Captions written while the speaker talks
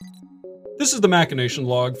This is the Machination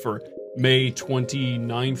Log for May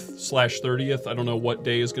 29th/30th. I don't know what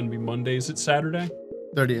day is going to be Monday. Is it Saturday?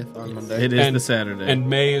 30th on Monday. It is the Saturday. And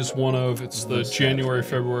May is it's the January,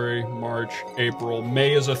 February, March, April.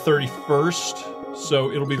 May is a 31st,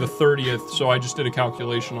 so it'll be the 30th. So I just did a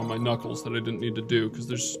calculation on my knuckles that I didn't need to do because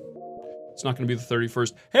it's not going to be the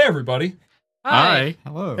 31st. Hey, everybody. Hi.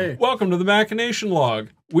 Hello. Hey. Welcome to the Machination Log.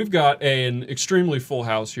 We've got an extremely full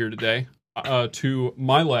house here today. To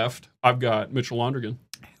my left, I've got Mitchell Londrigan.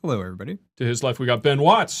 Hello, everybody. To his left, we got Ben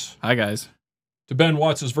Watts. Hi, guys. To Ben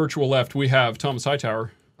Watts' virtual left, we have Thomas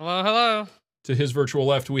Hightower. Hello, hello. To his virtual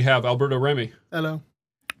left, we have Alberto Remy. Hello.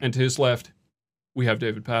 And to his left, we have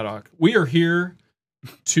David Paddock. We are here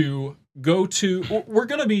to we're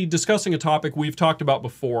going to be discussing a topic we've talked about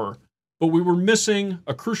before, but we were missing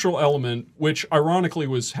a crucial element, which ironically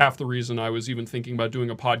was half the reason I was even thinking about doing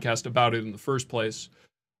a podcast about it in the first place.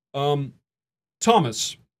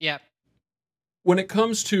 Thomas. Yeah. When it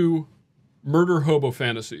comes to murder hobo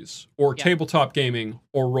fantasies or tabletop gaming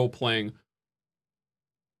or role-playing,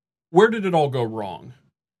 where did it all go wrong?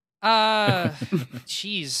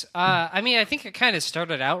 Jeez. I mean, I think it kind of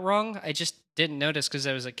started out wrong. I just didn't notice because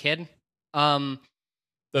I was a kid. That's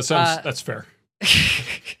fair.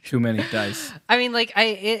 Too many dice. I mean, like,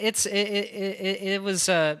 it was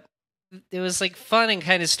like fun and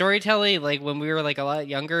kind of storytelling, like when we were like a lot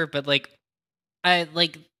younger. But like,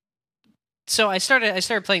 so I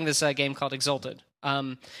started playing this game called Exalted,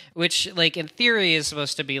 which like in theory is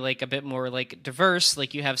supposed to be like a bit more like diverse.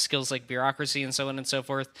 Like you have skills like bureaucracy and so on and so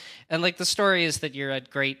forth. And like the story is that you're a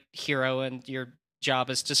great hero and your job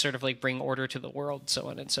is to sort of like bring order to the world, so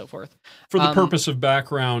on and so forth. For the purpose of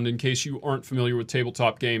background, in case you aren't familiar with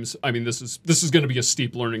tabletop games, I mean, this is going to be a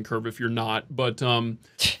steep learning curve if you're not, but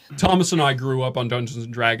Thomas and I grew up on Dungeons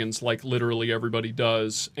 & Dragons like literally everybody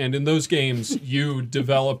does, and in those games, you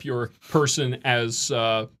develop your person as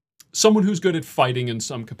someone who's good at fighting in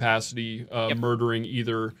some capacity, murdering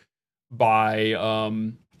either by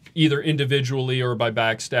either individually or by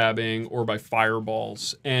backstabbing or by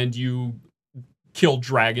fireballs, and you kill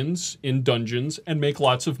dragons in dungeons and make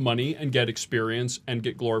lots of money and get experience and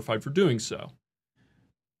get glorified for doing so.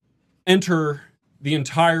 Enter the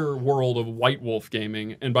entire world of White Wolf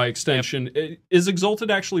gaming, and by extension, is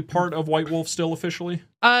Exalted actually part of White Wolf still officially?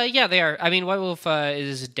 Yeah, they are. I mean, White Wolf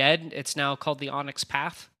is dead. It's now called the Onyx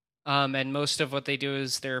Path, and most of what they do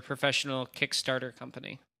is they're a professional Kickstarter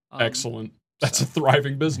company. Excellent. That's a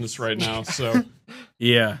thriving business right now, so...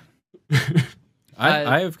 Yeah.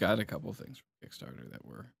 I have got a couple things from Kickstarter that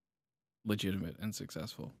were legitimate and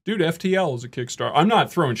successful. Dude, FTL is a Kickstarter. I'm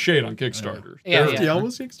not throwing shade on Kickstarter. FTL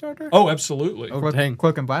was Kickstarter? Oh, absolutely. Oh, dang.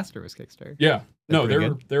 Cloak and Blaster was Kickstarter. Yeah. No,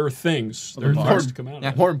 pretty there are things. Oh, There are more- things to come out of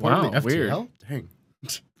yeah. it. More importantly, Wow, FTL? weird. Dang.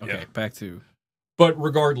 Okay, Yeah. back to... But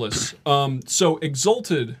regardless, so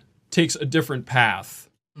Exalted takes a different path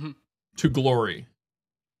to glory.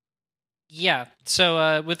 Yeah.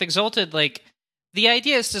 So with Exalted, like the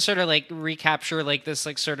idea is to sort of like recapture like this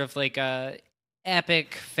like sort of like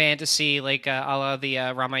epic fantasy, like a la the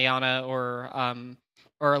Ramayana or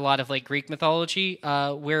a lot of like Greek mythology,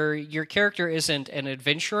 where your character isn't an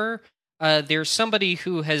adventurer. There's somebody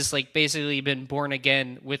who has like basically been born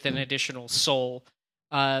again with an additional soul,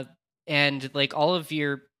 and like all of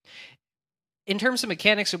your. In terms of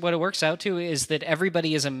mechanics, what it works out to is that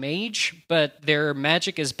everybody is a mage, but their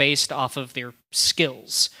magic is based off of their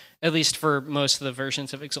skills, at least for most of the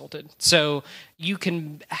versions of Exalted. So you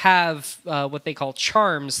can have what they call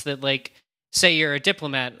charms that, like, say you're a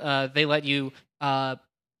diplomat, they let you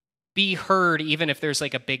be heard even if there's,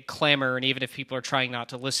 like, a big clamor and even if people are trying not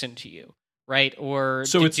to listen to you, right? Or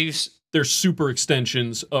So they're super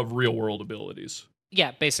extensions of real-world abilities.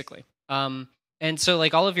 Yeah, basically. And so,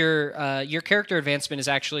 like, all of your character advancement is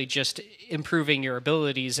actually just improving your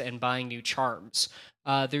abilities and buying new charms.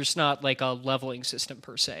 There's not, like, a leveling system,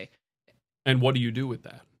 per se. And what do you do with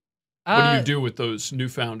that? What do you do with those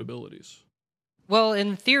newfound abilities? Well,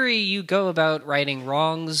 in theory, you go about righting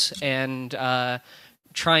wrongs and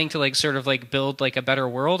trying to, like, sort of, like, build, like, a better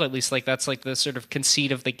world. At least, like, that's, like, the sort of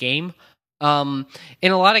conceit of the game.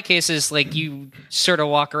 In a lot of cases, like, you sort of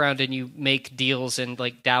walk around and you make deals and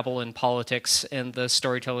like dabble in politics, and the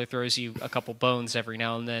storyteller throws you a couple bones every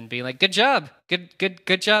now and then, being like, "Good job,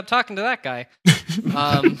 good job talking to that guy."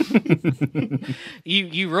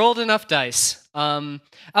 You rolled enough dice. Oh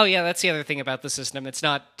yeah, that's the other thing about the system. It's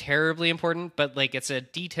not terribly important, but like it's a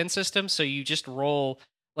D10 system, so you just roll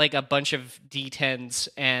like a bunch of D10s,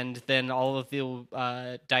 and then all of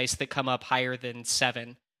the dice that come up higher than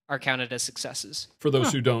 7 are counted as successes. For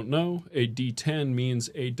those who don't know, a D10 means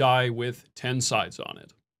a die with 10 sides on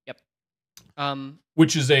it. Yep.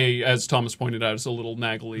 Which is as Thomas pointed out, is a little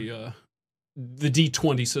naggly. The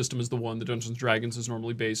D20 system is the one that Dungeons & Dragons is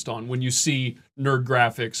normally based on. When you see nerd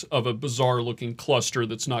graphics of a bizarre-looking cluster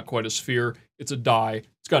that's not quite a sphere, it's a die.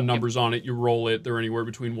 It's got numbers on it. You roll it. They're anywhere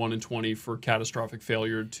between 1 and 20 for catastrophic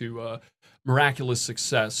failure to miraculous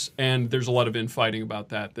success. And there's a lot of infighting about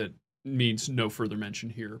that needs no further mention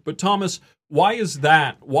here. But Thomas, why is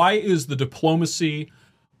that? Why is the diplomacy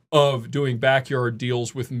of doing backyard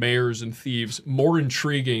deals with mayors and thieves more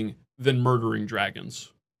intriguing than murdering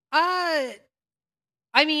dragons?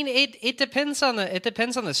 I mean, it depends on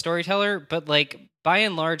the storyteller, but like by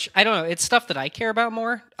and large, I don't know. It's stuff that I care about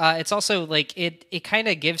more. It's also like it kind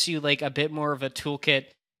of gives you like a bit more of a toolkit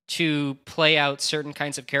to play out certain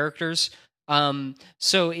kinds of characters.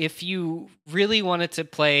 So if you really wanted to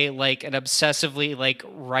play like an obsessively like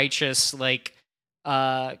righteous like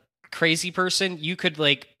crazy person, you could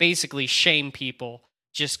like basically shame people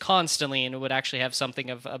just constantly, and it would actually have something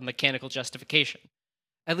of a mechanical justification.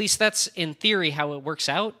 At least that's in theory how it works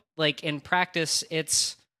out. Like in practice,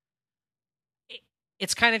 it's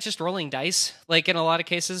kind of just rolling dice. Like in a lot of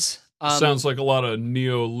cases, sounds like a lot of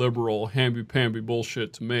neoliberal hamby-pamby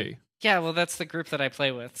bullshit to me. Yeah, well, that's the group that I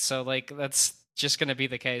play with, so like that's just going to be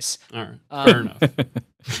the case. All right, fair enough.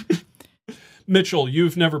 Mitchell,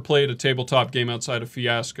 you've never played a tabletop game outside of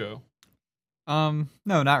Fiasco. No,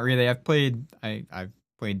 not really. I've played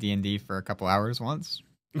D&D for a couple hours once.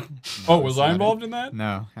 Oh, was I involved in that?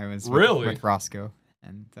 No, I was really with Roscoe.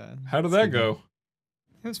 And how did that go?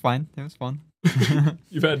 It was fine. It was fun.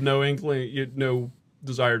 You've had no inkling, you had no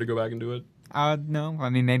desire to go back and do it? No. I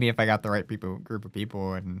mean, maybe if I got the right group of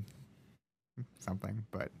people and something,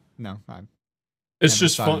 but no. It's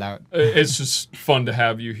just fun. It's just fun to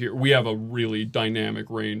have you here. We have a really dynamic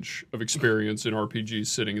range of experience in RPGs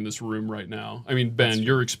sitting in this room right now. I mean, Ben,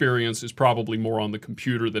 your experience is probably more on the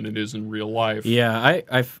computer than it is in real life. Yeah,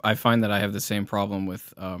 I find that I have the same problem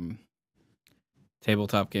with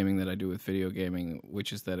tabletop gaming that I do with video gaming,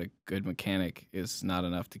 which is that a good mechanic is not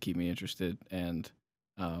enough to keep me interested, and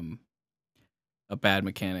a bad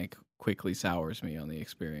mechanic quickly sours me on the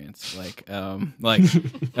experience.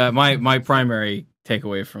 My primary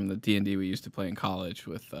takeaway from the D&D we used to play in college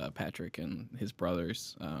with Patrick and his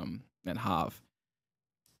brothers, and Hav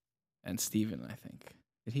and Steven, I think.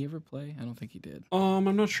 Did he ever play? I don't think he did.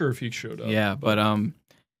 I'm not sure if he showed up. Yeah, but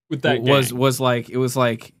with that was like,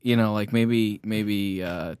 you know, like maybe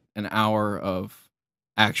an hour of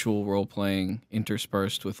actual role playing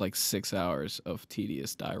interspersed with like 6 hours of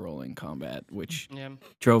tedious die rolling combat, which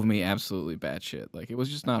drove me absolutely batshit. Like it was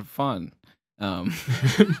just not fun. Like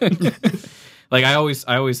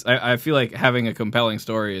I feel like having a compelling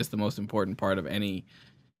story is the most important part of any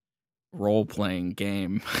role playing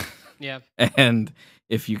game. Yeah. And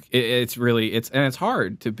if you, it's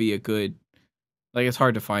hard to be a good, like it's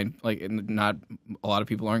hard to find, like not a lot of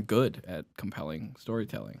people aren't good at compelling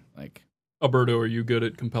storytelling. Like, Alberto, are you good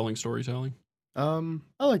at compelling storytelling? I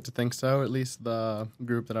like to think so. At least the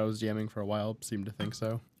group that I was DMing for a while seemed to think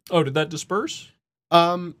so. Oh, did that disperse?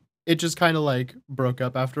 It just kind of like broke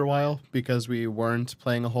up after a while because we weren't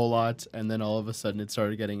playing a whole lot, and then all of a sudden it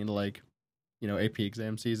started getting into like, you know, AP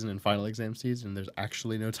exam season and final exam season, and there's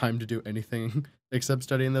actually no time to do anything except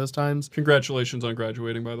study in those times. Congratulations on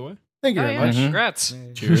graduating, by the way. Thank you very much. Congrats.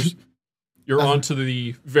 Cheers. You're on to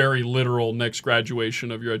the very literal next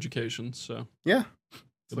graduation of your education, so yeah.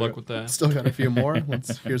 Good luck with that. Still got a few more.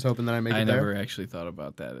 Here's hoping that I make it there. I never actually thought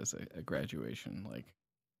about that as a graduation. Like,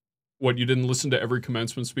 what, you didn't listen to every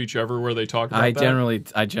commencement speech ever where they talk about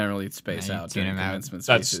that? I generally space out during commencement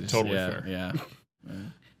speeces. That's totally fair. Yeah.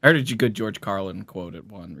 I heard a good George Carlin quote at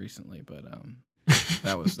one recently, but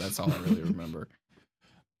that's all I really remember.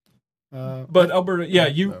 But Alberta, yeah,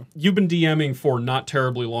 you've been DMing for not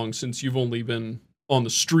terribly long, since you've only been on the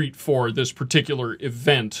street for this particular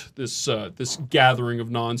event, this gathering of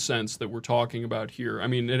nonsense that we're talking about here. I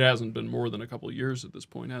mean, it hasn't been more than a couple of years at this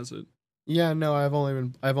point, has it? Yeah, no, I've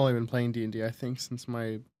only been playing D&D, I think, since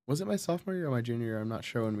my sophomore year or my junior year? I'm not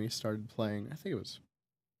sure when we started playing. I think it was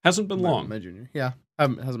hasn't been long. My junior. Yeah.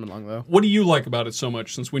 It hasn't been long though. What do you like about it so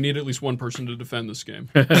much, since we need at least one person to defend this game?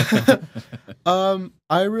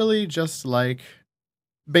 I really just like,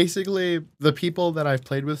 basically the people that I've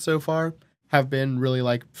played with so far have been really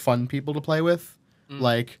like fun people to play with.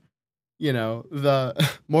 Like, you know, the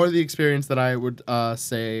more the experience that I would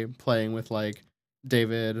say playing with like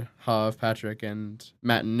David, Hav, Patrick, and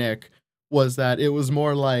Matt and Nick was that it was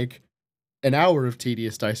more like an hour of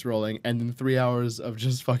tedious dice rolling and then 3 hours of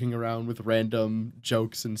just fucking around with random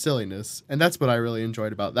jokes and silliness. And that's what I really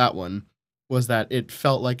enjoyed about that one, was that it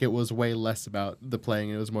felt like it was way less about the playing.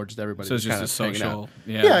 It was more just everybody. So it's kind just of a hanging out. social,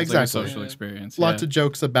 yeah, Yeah, it's like exactly. a social experience. Lots of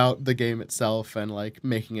jokes about the game itself and like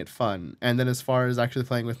making it fun. And then as far as actually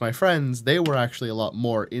playing with my friends, they were actually a lot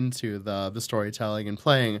more into the storytelling and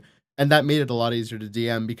playing, and that made it a lot easier to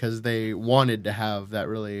DM because they wanted to have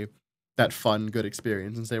that fun, good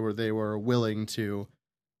experience, and they were willing to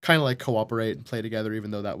kind of like cooperate and play together,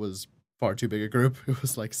 even though that was far too big a group. It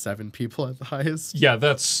was like 7 people at the highest. Yeah,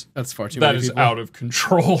 that's far too that many is people. out of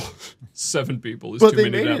control. 7 people is But too they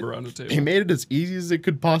many made to have it- around a table. They made it as easy as it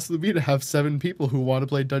could possibly be to have 7 people who want to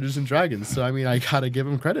play Dungeons and Dragons. So I mean, I gotta give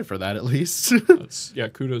them credit for that at least.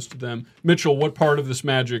 Kudos to them. Mitchell, what part of this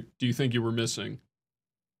magic do you think you were missing?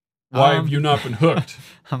 Why have you not been hooked?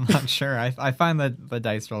 I'm not sure. I find the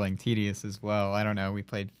dice rolling tedious as well. I don't know. We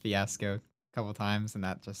played Fiasco a couple times, and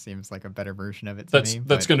that just seems like a better version of it to That's me.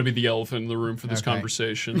 going to be the elephant in the room for this Okay.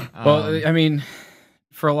 conversation. Well, I mean,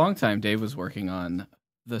 for a long time, Dave was working on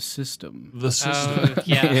the system, The system.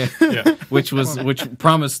 Yeah. Yeah. which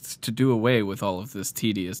promised to do away with all of this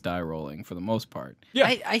tedious die rolling for the most part. Yeah.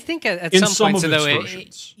 I think at In some some point, of though, its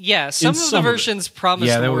versions. some of some the of it. versions promised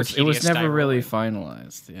Yeah, more it was tedious never die really rolling.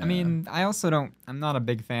 finalized. Yeah. I mean, I also I'm not a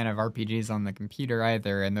big fan of RPGs on the computer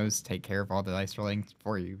either, and those take care of all the dice rolling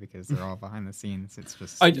for you because they're all behind the scenes. It's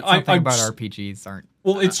just something about RPGs aren't.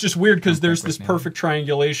 Well, it's just weird because don't there's click this with me. perfect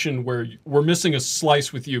triangulation where we're missing a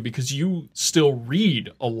slice with you because you still read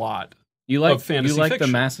a lot. you like of fantasy the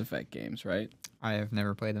fiction. Mass Effect games, right? I have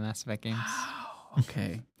never played the Mass Effect games.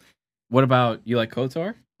 Okay. What about you like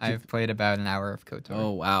KOTOR? I've played about an hour of KOTOR.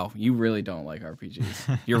 Oh wow, you really don't like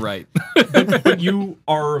RPGs. You're right. But you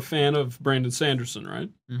are a fan of Brandon Sanderson, right?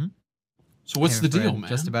 Mhm. So what's the I've read deal, man?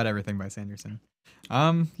 Just about everything by Sanderson.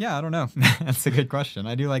 Yeah, I don't know. That's a good question.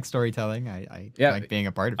 I do like storytelling. I Yeah. like being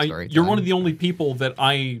a part of storytelling. You're one of the only people that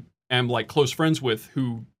I am like close friends with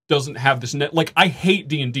who doesn't have this net. Like I hate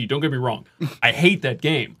D&D. Don't get me wrong. I hate that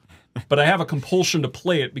game, but I have a compulsion to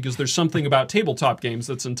play it because there's something about tabletop games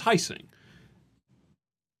that's enticing,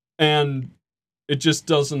 and it just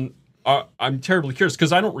doesn't. I'm terribly curious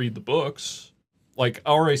because I don't read the books. Like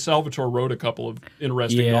R.A. Salvatore wrote a couple of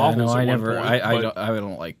interesting novels. I at never. one point, but- I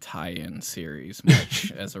don't like tie-in series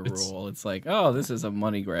much as a rule. It's like, oh, this is a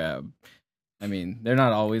money grab. I mean, they're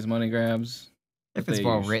not always money grabs. If but it's they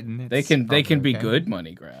well usually- written, They it's can probably be okay. good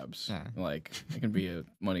money grabs. Yeah. Like it can be a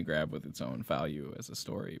money grab with its own value as a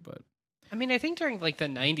story, but I mean, I think during like the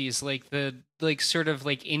 '90s, like the sort of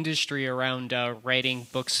like industry around writing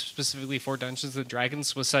books specifically for Dungeons and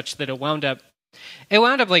Dragons was such that it wound up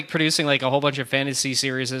like producing like a whole bunch of fantasy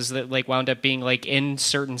series that like wound up being like in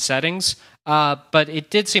certain settings. But it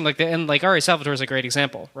did seem like and like R.A. Salvatore is a great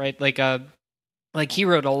example, right? Like he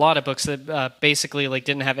wrote a lot of books that basically like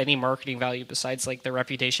didn't have any marketing value besides like the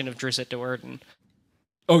reputation of Drizzt Do'Urden.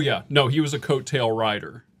 Oh yeah, no, he was a coattail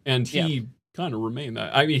rider, and he kind of remained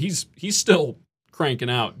that. I mean, he's still cranking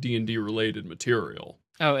out D&D related material.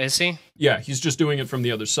 Oh, is he? Yeah, he's just doing it from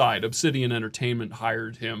the other side. Obsidian Entertainment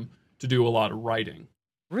hired him to do a lot of writing.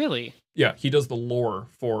 Really? Yeah, he does the lore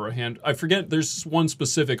for a hand. I forget. There's one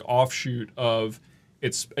specific offshoot of.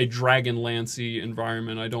 It's a Dragonlance-y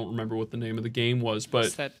environment. I don't remember what the name of the game was, but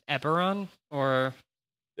Is that Eberron or?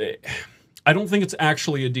 I don't think it's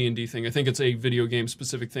actually a D&D thing. I think it's a video game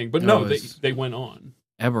specific thing. But No, no, it's- they went on.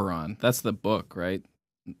 Eberron. That's the book, right?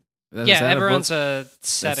 Is Yeah, that a book? Eberron's a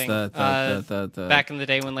setting. The Back in the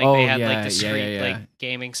day when like Oh, they had yeah, like yeah, discrete yeah. like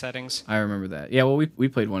gaming settings. I remember that. Yeah, well, we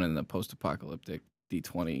played one in the post-apocalyptic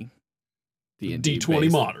D20. D&D D20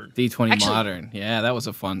 based. Modern. D20 Actually- Modern. Yeah, that was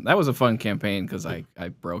a fun campaign because I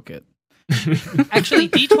broke it. Actually,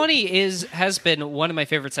 D20 has been one of my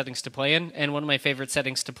favorite settings to play in, and one of my favorite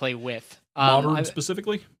settings to play with. Modern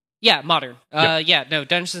specifically? Yeah, modern. Yeah. No,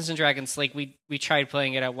 Dungeons and Dragons. Like we tried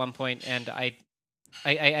playing it at one point, and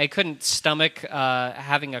I couldn't stomach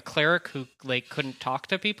having a cleric who like couldn't talk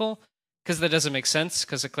to people because that doesn't make sense.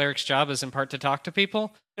 Because a cleric's job is in part to talk to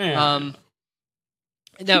people. Yeah.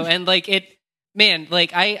 No, and like it. Man,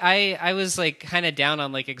 like I was like kind of down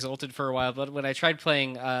on like Exalted for a while, but when I tried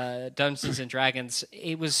playing Dungeons and Dragons,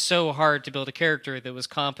 it was so hard to build a character that was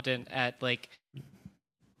competent at like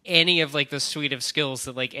any of like the suite of skills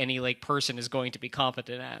that like any like person is going to be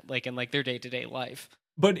competent at, like in like their day-to-day life.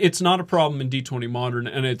 But it's not a problem in D20 Modern,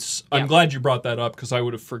 and I'm Yeah. glad you brought that up because I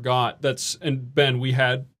would have forgot. And Ben, we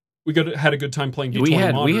had a good time playing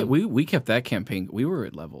D20 Modern. We kept that campaign. We were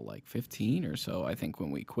at level like 15 or so, I think, when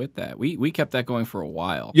we quit that. We kept that going for a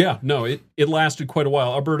while. Yeah, no, it lasted quite a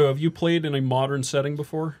while. Alberto, have you played in a modern setting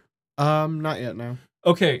before? Not yet, no.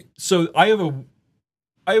 Okay, so I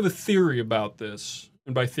have a theory about this,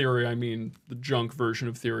 and by theory I mean the junk version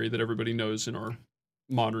of theory that everybody knows in our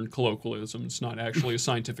modern colloquialism. It's not actually a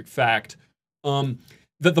scientific fact.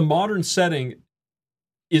 That the modern setting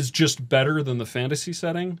is just better than the fantasy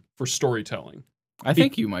setting for storytelling. I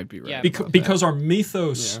think you might be right. Yeah. Because our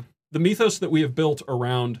mythos, the mythos that we have built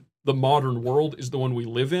around the modern world is the one we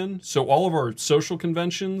live in. So all of our social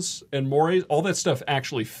conventions and mores, all that stuff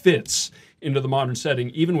actually fits into the modern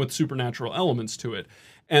setting, even with supernatural elements to it.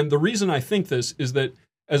 And the reason I think this is that,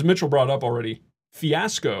 as Mitchell brought up already,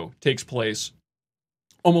 Fiasco takes place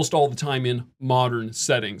almost all the time in modern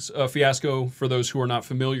settings. Fiasco, for those who are not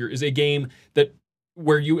familiar, is a game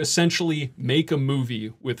where you essentially make a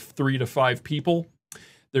movie with 3 to 5 people.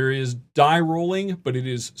 There is die rolling, but it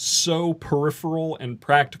is so peripheral and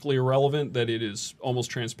practically irrelevant that it is almost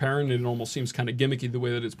transparent, and it almost seems kind of gimmicky the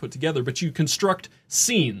way that it's put together. But you construct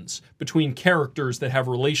scenes between characters that have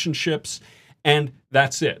relationships, and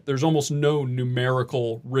that's it. There's almost no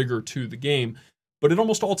numerical rigor to the game. But it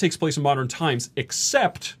almost all takes place in modern times,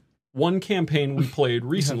 except one campaign we played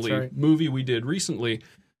recently, right. movie we did recently,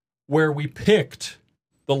 where we picked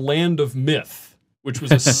the Land of Myth, which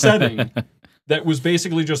was a setting that was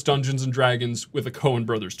basically just Dungeons and Dragons with a Coen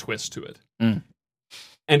Brothers twist to it. Mm.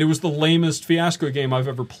 And it was the lamest Fiasco game I've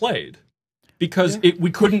ever played because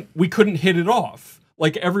we couldn't hit it off.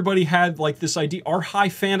 Like, everybody had like this idea. Our high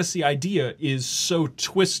fantasy idea is so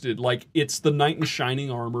twisted. Like, it's the knight in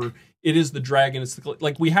shining armor. It is the dragon. It's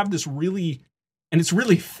like, we have this really, and it's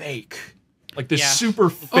really fake. Like this super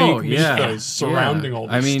fake mythos surrounding all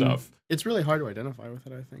this stuff. It's really hard to identify with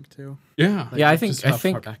it, I think, too. Yeah. Like, I just think how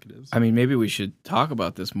far back it is. I mean, maybe we should talk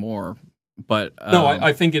about this more, but no,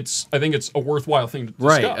 I think it's a worthwhile thing to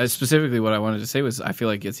discuss. Right. Specifically, what I wanted to say was I feel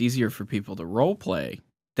like it's easier for people to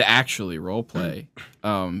actually role play,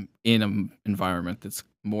 in an environment that's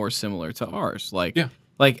more similar to ours.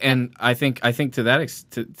 And I think to that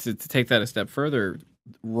to take that a step further,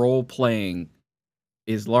 role playing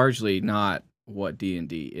is largely not what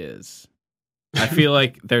D&D is. I feel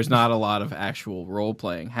like there's not a lot of actual role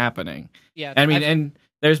playing happening. Yeah, I mean, and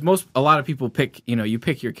there's a lot of people you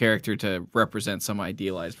pick your character to represent some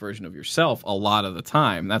idealized version of yourself a lot of the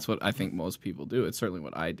time. That's what I think most people do. It's certainly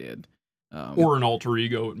what I did. Or an alter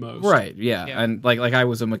ego at most. Right, yeah. And like I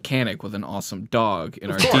was a mechanic with an awesome dog in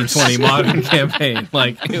our D20 Modern campaign.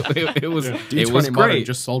 Like it was D20 great.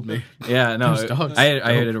 Just sold me. Yeah, no.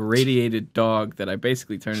 I had a radiated dog that I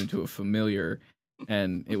basically turned into a familiar,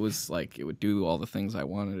 and it was like it would do all the things I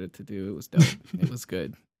wanted it to do. It was dope. It was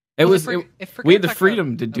good. We had the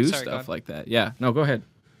freedom to do stuff like that. Yeah. No, go ahead.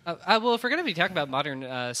 Well, if we're gonna be talking about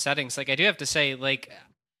modern settings, like I do have to say,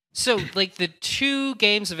 so the 2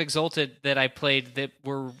 games of Exalted that I played that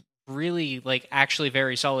were really actually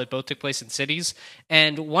very solid both took place in cities,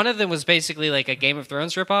 and one of them was basically like a Game of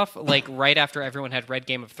Thrones ripoff, right after everyone had read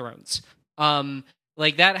Game of Thrones.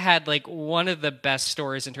 That had one of the best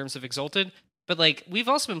stories in terms of Exalted, but we've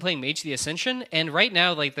also been playing Mage the Ascension, and right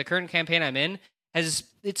now the current campaign I'm in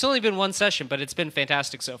it's only been 1 session, but it's been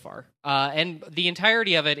fantastic so far. And the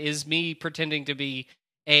entirety of it is me pretending to be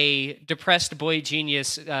a depressed boy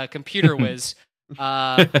genius computer whiz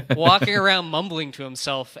walking around mumbling to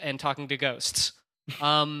himself and talking to ghosts.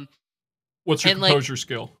 What's your composure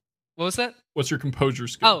skill? What was that? What's your composure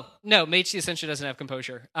skill? Oh, no, Mage the Ascension doesn't have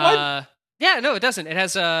composure. What? Yeah, no, it doesn't. It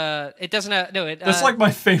has it doesn't have That's like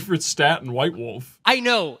my favorite stat in White Wolf. I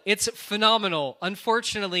know, it's phenomenal.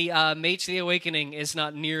 Unfortunately, Mage the Awakening is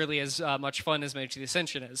not nearly as much fun as Mage the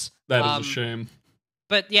Ascension is. That is a shame.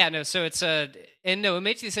 But yeah, no. So it's in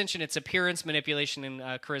Mage the Ascension, it's appearance, manipulation, and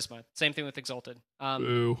charisma. Same thing with Exalted.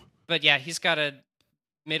 Ooh. But yeah, he's got a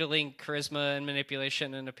middling charisma and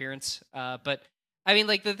manipulation and appearance. But I mean,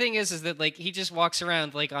 the thing is that he just walks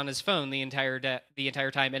around on his phone the entire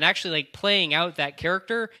time, and actually playing out that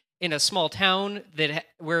character in a small town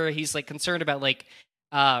where he's concerned about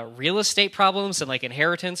real estate problems and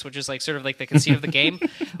inheritance, which is sort of the conceit of the game.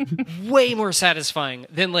 Way more satisfying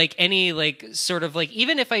than any sort of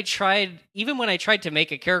even when I tried to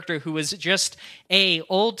make a character who was just a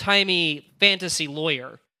old-timey fantasy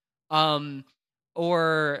lawyer,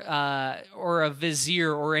 or a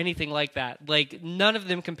vizier or anything like that. None of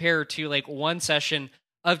them compare to 1 session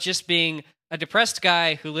of just being a depressed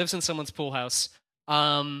guy who lives in someone's pool house,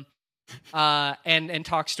 and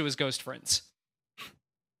talks to his ghost friends.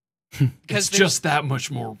 It's just that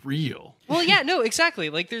much more real. Well, yeah, no, exactly.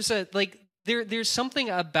 There's something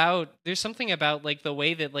about the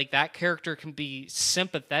way that that character can be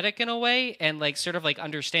sympathetic in a way and sort of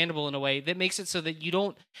understandable in a way that makes it so that you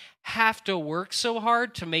don't have to work so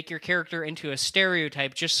hard to make your character into a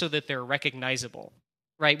stereotype just so that they're recognizable,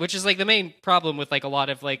 right? Which is the main problem with a lot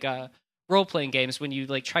of role playing games when you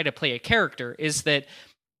try to play a character is that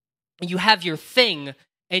you have your thing,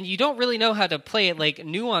 and you don't really know how to play it like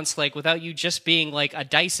nuanced, like without you just being like a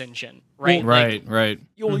dice engine, right? Well, like, right.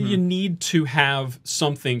 Well, you need to have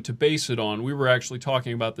something to base it on. We were actually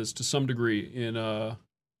talking about this to some degree in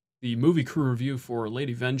the movie crew review for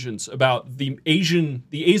Lady Vengeance about the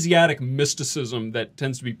Asiatic mysticism that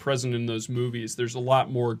tends to be present in those movies. There's a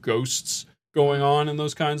lot more ghosts going on in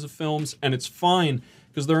those kinds of films, and it's fine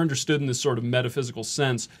because they're understood in this sort of metaphysical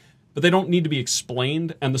sense, but they don't need to be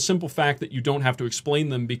explained. And the simple fact that you don't have to explain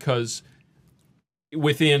them because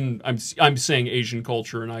within, I'm saying Asian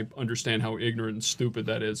culture, and I understand how ignorant and stupid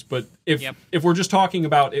that is, but if we're just talking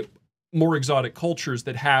about more exotic cultures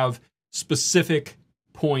that have specific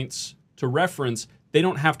points to reference, they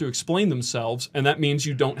don't have to explain themselves, and that means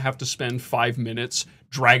you don't have to spend 5 minutes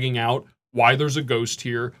dragging out why there's a ghost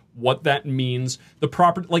here, what that means, the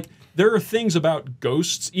proper, like, there are things about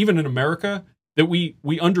ghosts, even in America, that we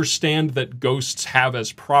understand that ghosts have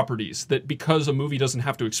as properties, that because a movie doesn't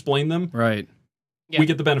have to explain them, Right. we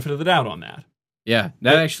get the benefit of the doubt on that. Yeah,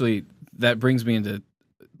 that brings me into,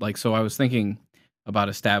 like, so I was thinking about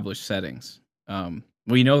established settings.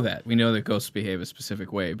 We know that ghosts behave a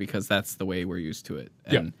specific way because that's the way we're used to it.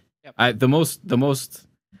 And the most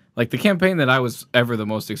like the campaign that I was ever the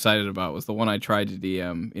most excited about was the one I tried to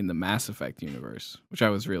DM in the Mass Effect universe, which I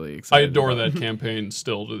was really excited. I adore about. that campaign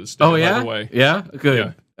still to this day. Oh yeah, by the way. yeah,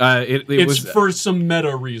 good. Yeah. It it's was for some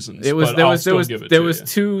meta reasons. It was but there I'll was still give it there to was you.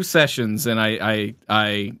 2 sessions, and I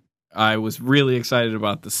was really excited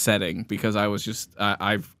about the setting because I was just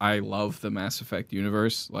I love the Mass Effect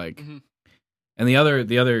universe, like. Mm-hmm. And the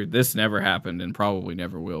other, this never happened and probably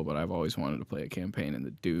never will, but I've always wanted to play a campaign in the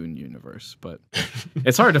Dune universe. But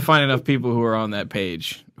it's hard to find enough people who are on that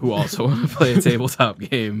page who also want to play a tabletop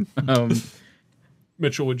game.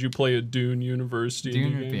 Mitchell, would you play a Dune universe?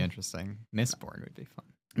 Dune would be interesting. Mistborn would be fun.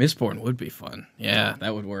 Mistborn would be fun. Yeah,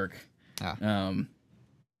 that would work. Yeah.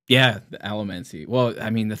 Yeah, the Allomancy. Well, I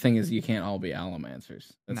mean, the thing is, you can't all be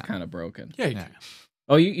Allomancers. That's kind of broken. Yeah, you Yeah. can.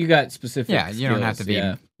 Oh, you got specific. Yeah, you don't have to be.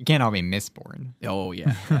 Yeah. You can't all be Mistborn. Oh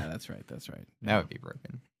yeah, that's right. That would be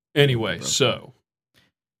broken. Anyway, so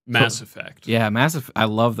Mass Effect. Yeah, I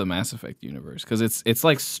love the Mass Effect universe because it's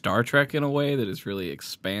like Star Trek in a way that is really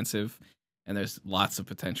expansive, and there's lots of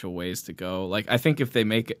potential ways to go. Like I think if they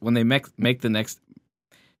make the next,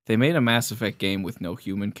 if they made a Mass Effect game with no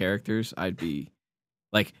human characters, I'd be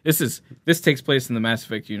like, this takes place in the Mass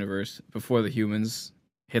Effect universe before the humans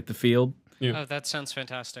hit the field. Yeah. Oh, that sounds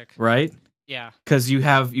fantastic. Right? Yeah. Because you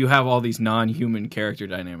have all these non-human character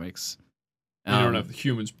dynamics. You don't have the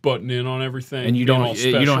humans butting in on everything, and you being all don't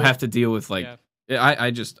special. have to deal with like. Yeah.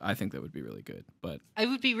 I think that would be really good, but I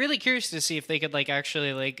would be really curious to see if they could like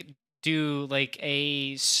actually like do like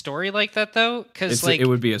a story like that though, because like it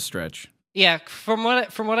would be a stretch. Yeah, from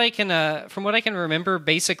what I can remember,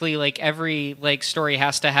 basically like every like story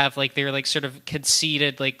has to have like their like sort of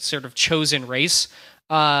conceded like sort of chosen race.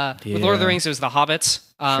 With Lord of the Rings, it was the hobbits,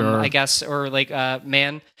 Sure. I guess, or like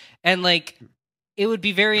man, and like it would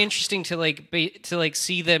be very interesting to like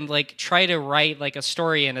see them like try to write like a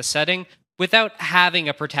story in a setting without having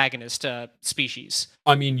a protagonist species.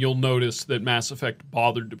 I mean, you'll notice that Mass Effect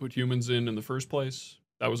bothered to put humans in the first place.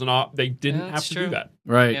 That was they didn't have to do that.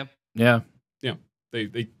 Right. Yeah. Yeah.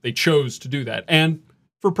 They chose to do that, and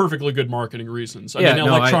for perfectly good marketing reasons. I Yeah, mean,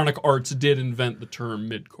 no, Electronic Arts did invent the term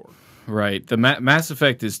midcore. Right. The Mass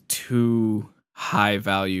Effect is too high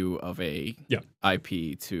value of a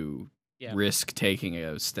IP to risk taking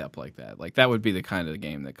a step like that. Like that would be the kind of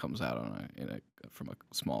game that comes out from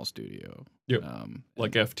a small studio. Yep.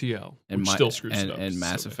 Like FTL, which still screws it up. And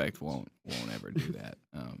Mass Effect won't ever do that.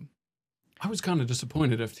 I was kind of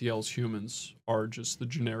disappointed FTL's humans are just the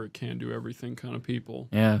generic can-do-everything kind of people.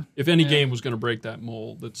 Yeah. If any game was going to break that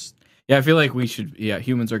mold, that's... Yeah, I feel like we should... Yeah,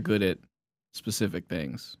 humans are good at specific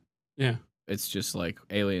things. Yeah. It's just like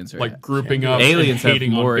aliens are... Like grouping up aliens and have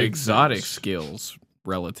hating more on big exotic things. skills,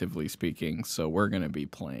 relatively speaking, so we're going to be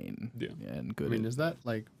plain and good I mean, at... is that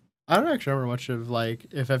like... I don't actually remember much of like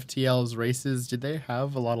if FTL's races did they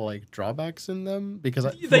have a lot of like drawbacks in them because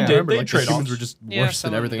I remember They like the trade-offs. humans were just worse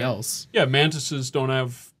than everything else. Yeah, mantises don't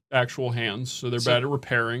have actual hands, so they're bad at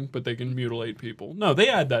repairing, but they can mutilate people. No, they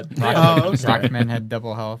add that. Rockmen had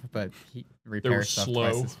double health, but he repaired stuff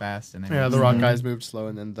slow. twice as fast. And Yeah, the rock guys moved slow,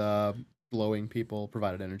 and then the glowing people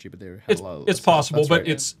provided energy, but they had a lot of It's possible, but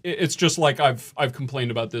right. it's just like I've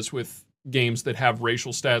complained about this with games that have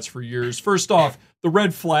racial stats for years. First off, the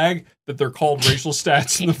red flag that they're called racial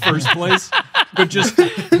stats in the first place, but just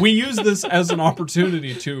we use this as an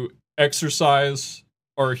opportunity to exercise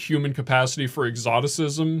our human capacity for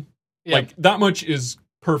exoticism. Yeah. Like that much is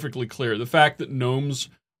perfectly clear. The fact that gnomes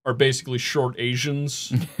are basically short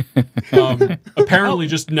Asians. Apparently,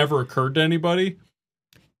 just never occurred to anybody.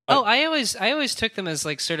 I always took them as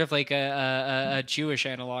like sort of like a Jewish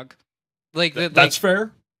analog. Like that's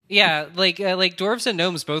fair. Yeah, like dwarves and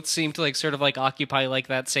gnomes both seem to like sort of like occupy like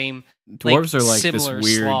that same. Dwarves are like this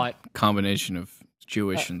weird slot. Combination of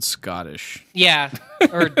Jewish and Scottish. Yeah,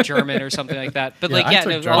 or German or something like that. But I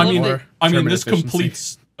mean, this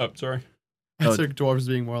completes. Oh, sorry. I took dwarves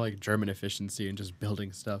being more like German efficiency and just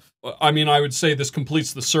building stuff. I mean, I would say this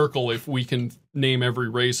completes the circle if we can name every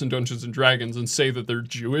race in Dungeons and Dragons and say that they're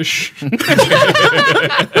Jewish. I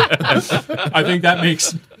think that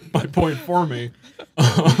makes my point for me.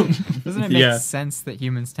 Doesn't it make sense that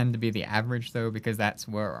humans tend to be the average, though, because that's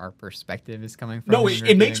where our perspective is coming from? No,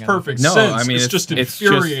 it makes perfect sense. No, I mean, it's just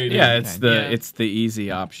infuriating. It's the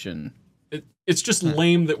easy option. It's just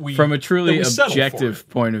lame that we... From a truly objective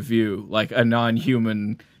point of view, like a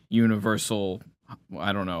non-human, universal,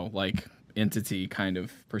 I don't know, like entity kind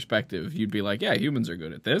of perspective, you'd be like, yeah, humans are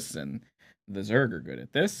good at this, and the Zerg are good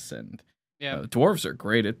at this, and dwarves are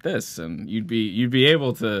great at this, and you'd be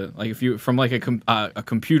able to, like, if you, from like a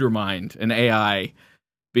computer mind, an AI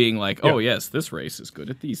being like, oh yes, this race is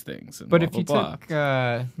good at these things, and but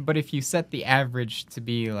if you set the average to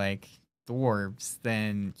be like dwarves,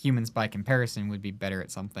 then humans by comparison would be better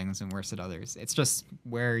at some things and worse at others. It's just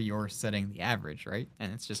where you're setting the average, right?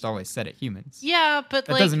 And it's just always set at humans. Yeah, but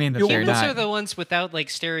that doesn't mean that humans are the ones without like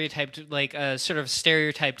stereotyped, like sort of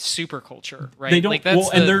stereotyped superculture, right? They don't. Like,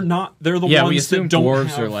 that's and they're not. They're the ones we assume that don't dwarves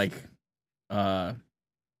have... are like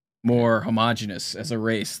more homogenous as a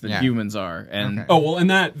race than humans are, and and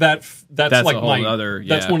that's like a whole other.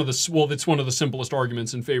 That's one of the it's one of the simplest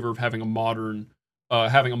arguments in favor of having a modern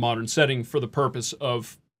setting for the purpose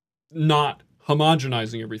of not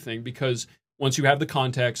homogenizing everything, because once you have the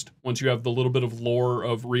context, once you have the little bit of lore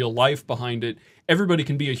of real life behind it, everybody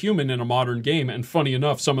can be a human in a modern game. And funny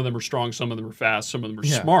enough, some of them are strong, some of them are fast, some of them are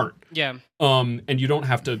smart. Yeah. And you don't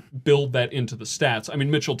have to build that into the stats. I mean,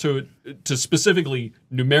 Mitchell, to specifically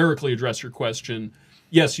numerically address your question,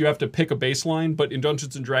 yes, you have to pick a baseline, but in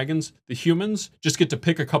Dungeons and Dragons, the humans just get to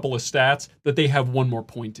pick a couple of stats that they have one more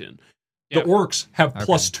point in. The orcs have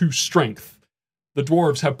 +2 strength. The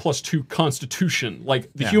dwarves have +2 constitution. Like,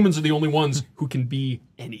 the humans are the only ones who can be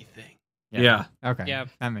anything. Yeah. Okay. Yeah.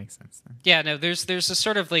 That makes sense then. Yeah, no, there's a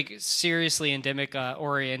sort of like seriously endemic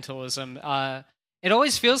Orientalism. It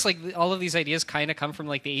always feels like all of these ideas kind of come from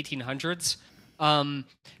like the 1800s.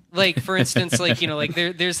 Like, for instance, like, you know, like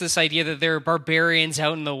there's this idea that there are barbarians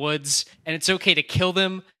out in the woods and it's okay to kill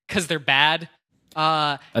them because they're bad.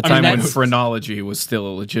 A time when phrenology was still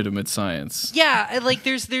a legitimate science. Yeah, like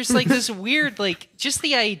there's like this weird, like, just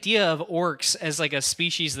the idea of orcs as like a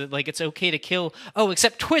species that like it's okay to kill. Oh,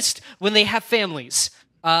 except twist when they have families.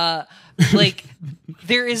 Like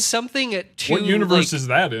there is something to what universe is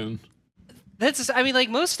that in? That's, I mean, like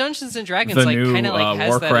most Dungeons and Dragons the like new, kind of like has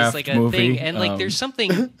Warcraft that as like a movie, thing, and like there's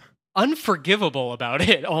something unforgivable about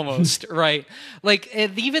it almost, right? Like,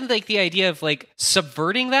 and even like the idea of like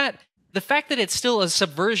subverting that. The fact that it's still a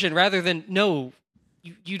subversion rather than, no,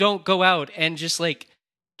 you don't go out and just like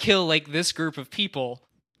kill like this group of people.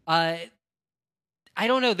 I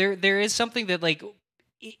don't know. There is something that like,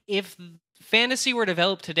 if fantasy were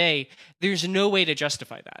developed today, there's no way to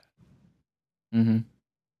justify that. Mm-hmm.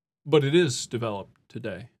 But it is developed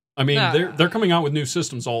today. I mean, they're coming out with new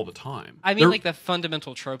systems all the time. I mean, like the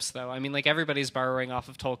fundamental tropes, though. I mean, like everybody's borrowing off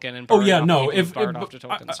of Tolkien and borrowing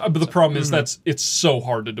but the problem is it's so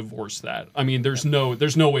hard to divorce that. I mean, there's no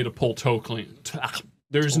way to pull Tolkien.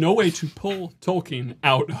 There's no way to pull Tolkien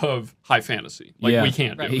out of high fantasy. Like we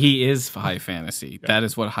can't. Right. He is high fantasy. Yeah. That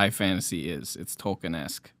is what high fantasy is. It's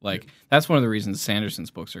Tolkien-esque. Like that's one of the reasons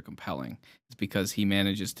Sanderson's books are compelling. It's because he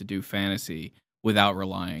manages to do fantasy without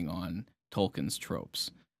relying on Tolkien's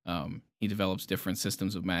tropes. He develops different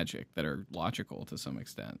systems of magic that are logical to some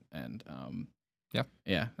extent, and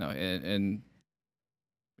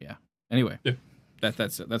Anyway,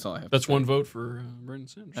 that's all I have. That's one vote for Brandon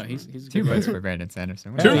Sanderson. No, he's 2 votes for Brandon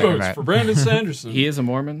Sanderson. Two votes for Brandon Sanderson. He is a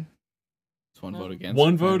Mormon. It's one vote against.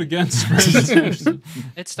 One vote against Brandon Sanderson.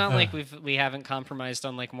 It's not like we haven't compromised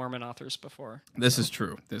on like Mormon authors before. This is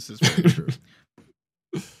true. This is very true.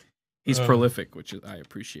 He's prolific, which I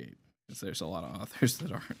appreciate, because there's a lot of authors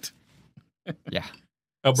that aren't. Yeah.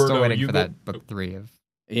 Alberto, still waiting for that book 3 of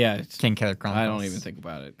King Killer Chronicles. I don't even think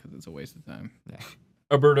about it because it's a waste of time. Yeah.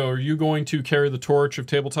 Alberto, are you going to carry the torch of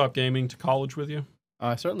tabletop gaming to college with you?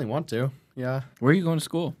 I certainly want to. Yeah. Where are you going to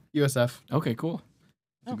school? USF. Okay, cool.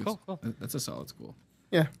 Oh, cool. That's a solid school.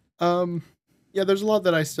 Yeah. Yeah, there's a lot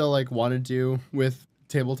that I still like want to do with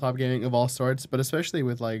tabletop gaming of all sorts, but especially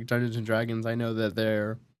with like Dungeons and Dragons, I know that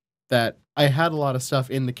there that I had a lot of stuff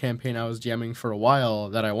in the campaign I was GMing for a while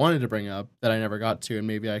that I wanted to bring up that I never got to, and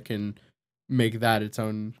maybe I can make that its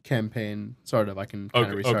own campaign. Sort of, I can kind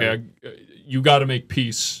of restart. Okay, you got to make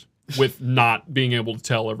peace with not being able to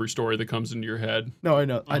tell every story that comes into your head. No, I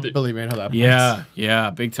know. I believe me, I know that. Yeah,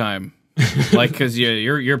 big time. Like, because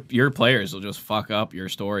your players will just fuck up your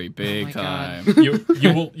story big time.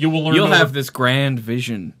 You will learn. You'll have this grand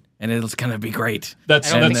vision, and it's gonna be great. I don't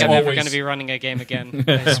think I'm ever going to be running a game again.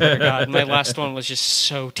 I swear to God, my last one was just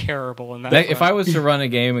so terrible in that. If I was to run a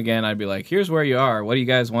game again, I'd be like, "Here's where you are. What do you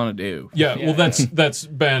guys want to do?" Yeah, well, that's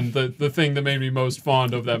Ben, the thing that made me most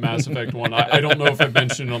fond of that Mass Effect one. I don't know if I've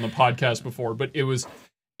mentioned it on the podcast before, but it was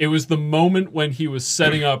the moment when he was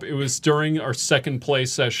setting up. It was during our second play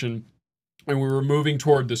session, and we were moving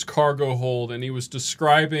toward this cargo hold, and he was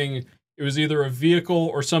describing, it was either a vehicle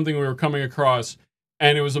or something we were coming across,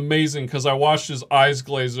 and it was amazing because I watched his eyes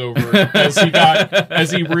glaze over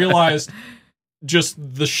as he realized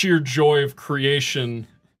just the sheer joy of creation,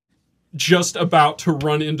 just about to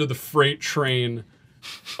run into the freight train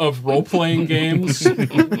of role-playing games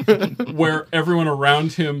where everyone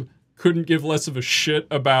around him couldn't give less of a shit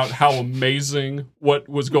about how amazing what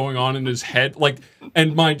was going on in his head. Like,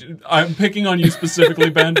 and mind, I'm picking on you specifically,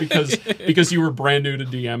 Ben, because you were brand new to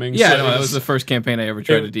DMing. Yeah, so no, that was the first campaign I ever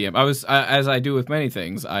tried to DM. I was, as I do with many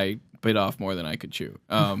things, I bit off more than I could chew.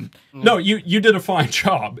 No, you did a fine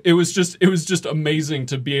job. It was just amazing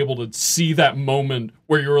to be able to see that moment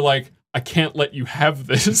where you were like, I can't let you have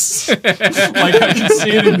this. Like, I can see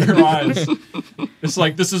it in your eyes. It's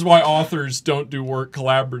like, this is why authors don't do work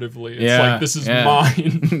collaboratively. It's like, this is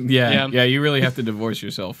mine. Yeah, you really have to divorce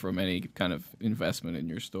yourself from any kind of investment in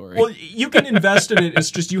your story. Well, you can invest in it.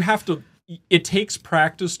 It's just it takes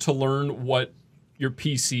practice to learn what your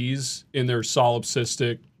PCs in their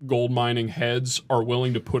solipsistic gold mining heads are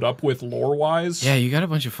willing to put up with lore-wise. Yeah, you got a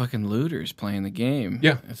bunch of fucking looters playing the game.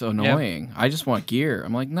 Yeah. It's annoying. Yeah. I just want gear.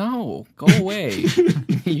 I'm like, no, go away.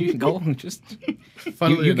 You go just...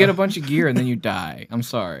 You get a bunch of gear and then you die. I'm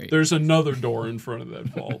sorry. There's another door in front of that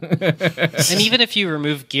vault. And even if you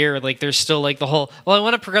remove gear, like, there's still, like, the whole, well, I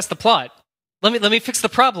want to progress the plot. Let me fix the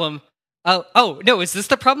problem. Oh, no, is this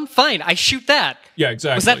the problem? Fine, I shoot that. Yeah,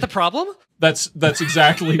 exactly. Was that the problem? That's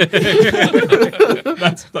exactly that's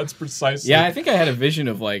precisely. Yeah, I think I had a vision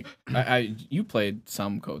of like you played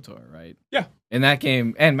some KOTOR, right? Yeah. In that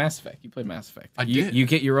game and Mass Effect, you played Mass Effect. I did. You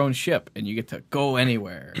get your own ship and you get to go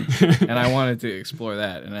anywhere. And I wanted to explore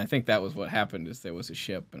that, and I think that was what happened. Is there was a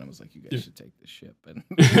ship, and I was like, you guys should take this ship. And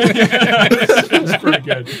that's pretty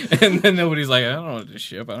good. And then nobody's like, I don't want this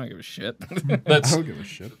ship. I don't give a shit. I don't give a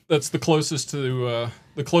shit. That's the closest to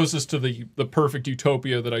the perfect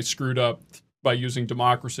utopia that I screwed up by using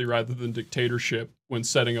democracy rather than dictatorship when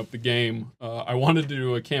setting up the game. I wanted to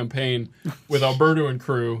do a campaign with Alberto and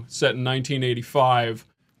crew set in 1985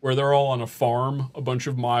 where they're all on a farm a bunch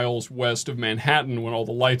of miles west of Manhattan when all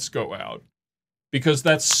the lights go out. Because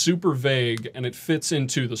that's super vague and it fits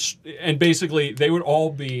into and basically it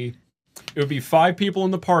would be 5 people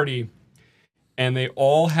in the party and they're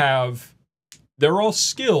all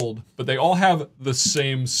skilled, but they all have the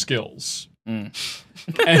same skills. And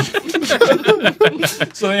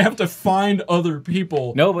so they have to find other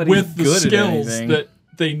people with the skills that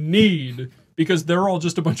they need because they're all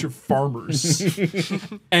just a bunch of farmers.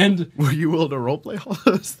 And were you willing to roleplay all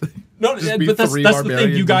those things? No, but that's the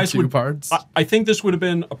thing. You guys would. Parts? I think this would have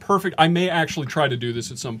been a perfect. I may actually try to do this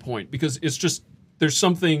at some point because it's just there's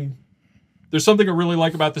something I really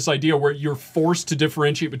like about this idea where you're forced to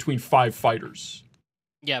differentiate between 5 fighters.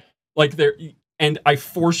 Yep. Like and I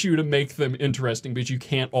force you to make them interesting because you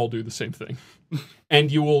can't all do the same thing.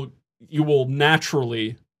 And you will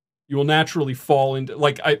naturally fall into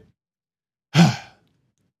I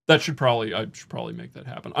should probably make that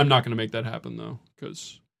happen. I'm not going to make that happen though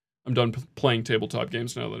because I'm done playing tabletop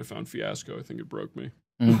games now that I found Fiasco. I think it broke me.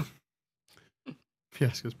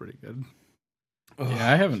 Fiasco's pretty good.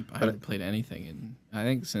 Yeah, I haven't played anything I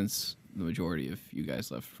think since the majority of you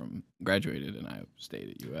guys graduated and I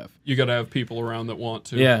stayed at UF. You got to have people around that want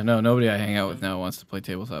to. Yeah, no, nobody I hang out with now wants to play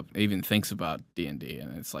tabletop, even thinks about D&D,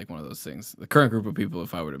 and it's like one of those things. The current group of people,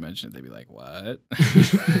 if I were to mention it, they'd be like, what?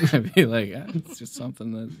 I'd be like, it's just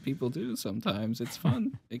something that people do sometimes. It's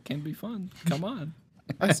fun. It can be fun. Come on.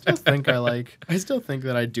 I still think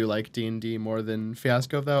that I do like D&D more than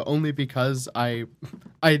Fiasco though, only because I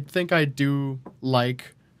think I do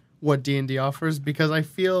like what D&D offers because I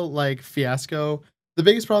feel like Fiasco, the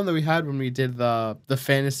biggest problem that we had when we did the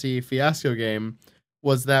fantasy Fiasco game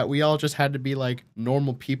was that we all just had to be like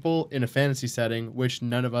normal people in a fantasy setting, which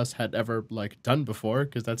none of us had ever like done before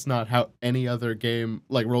because that's not how any other game,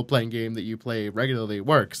 like role-playing game that you play regularly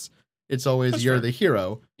works. It's always That's you're fair. the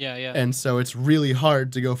hero. Yeah, yeah. And so it's really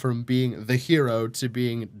hard to go from being the hero to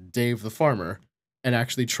being Dave the farmer and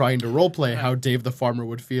actually trying to roleplay how Dave the farmer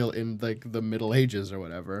would feel in like the Middle Ages or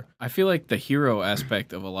whatever. I feel like the hero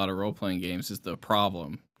aspect of a lot of role playing games is the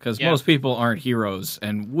problem because Yeah. most people aren't heroes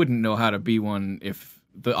and wouldn't know how to be one if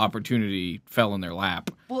the opportunity fell in their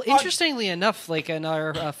lap. Well, interestingly enough, like in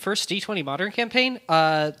our first D20 Modern campaign,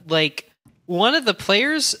 like one of the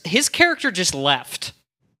players, his character just left.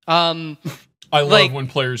 I love Like- when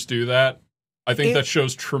players do that. I think It- that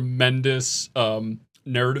shows tremendous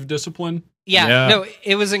narrative discipline. Yeah, Yeah. no,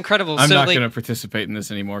 it was incredible. I'm so not like, going to participate in this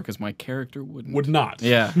anymore because my character wouldn't. Would not.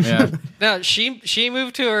 Yeah, yeah. no, she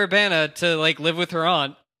moved to Urbana to like live with her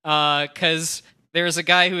aunt, because there was a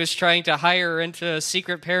guy who was trying to hire her into a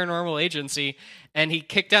secret paranormal agency, and he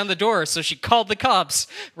kicked down the door. So she called the cops,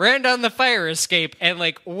 ran down the fire escape, and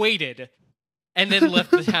like waited, and then left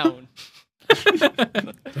the town.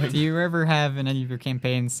 Do you ever have in any of your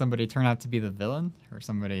campaigns somebody turn out to be the villain or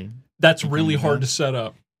somebody? That's really hard to set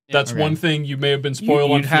up. That's Okay. one thing you may have been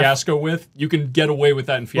spoiled on you'd have- Fiasco with. You can get away with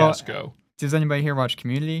that in Well, Fiasco. Does anybody here watch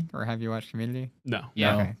Community, or have you watched Community? No.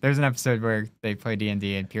 Yeah. Okay. There's an episode where they play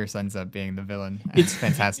D&D and Pierce ends up being the villain. It's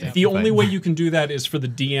fantastic. The only but- way you can do that is for the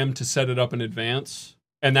DM to set it up in advance,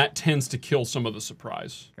 and that tends to kill some of the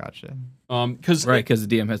surprise. Gotcha. Because Right, because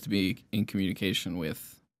the DM has to be in communication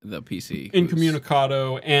with the PC. who's-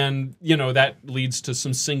 incommunicado, and that leads to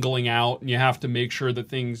some singling out, and you have to make sure that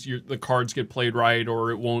the cards get played right, or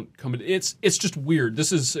it won't come in. It's just weird.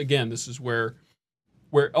 This is where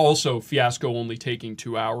also Fiasco only taking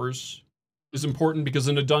 2 hours is important, because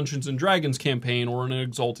in a Dungeons and Dragons campaign or in an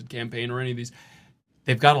Exalted campaign or any of these,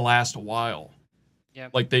 they've got to last a while. Yeah.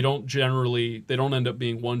 Like they don't end up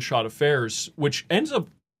being one-shot affairs, which ends up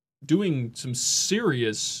doing some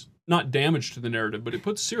serious, not damage to the narrative, but it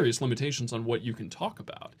puts serious limitations on what you can talk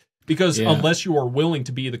about. Because Yeah. unless you are willing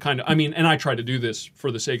to be the kind of, and I try to do this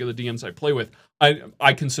for the sake of the DMs I play with,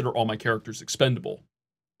 I consider all my characters expendable,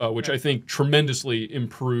 which I think tremendously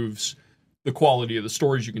improves the quality of the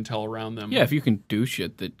stories you can tell around them. Yeah, if you can do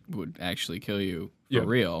shit that would actually kill you for Yeah.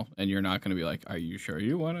 real, and you're not going to be like, "Are you sure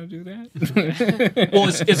you want to do that?" Well,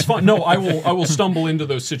 it's fun. No, I will stumble into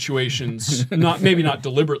those situations, maybe not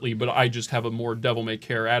deliberately, but I just have a more devil may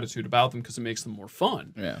care attitude about them because it makes them more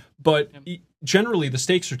fun. Yeah. But generally, the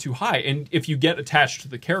stakes are too high, and if you get attached to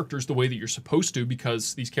the characters the way that you're supposed to,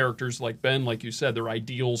 because these characters, like Ben, like you said, they're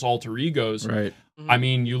ideals, alter egos. Right.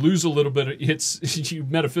 You lose a little bit. You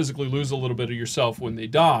metaphysically lose a little bit of yourself when they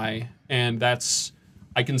die, and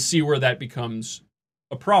I can see where that becomes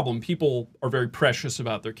a problem. People are very precious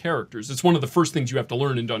about their characters. It's one of the first things you have to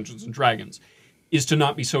learn in Dungeons and Dragons, is to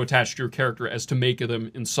not be so attached to your character as to make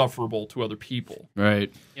them insufferable to other people.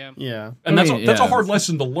 Right. Yeah. And that's a yeah. hard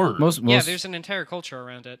lesson to learn. Most Yeah, there's an entire culture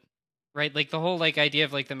around it. Right? Like the whole like idea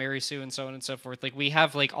of like the Mary Sue and so on and so forth. Like we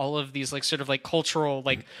have like all of these like sort of like cultural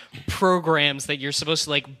like programs that you're supposed to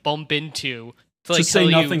like bump into to like say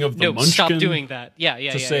tell nothing you, of the no, stop Munchkin, doing that. Yeah.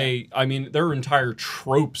 to say, there are entire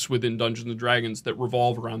tropes within Dungeons and Dragons that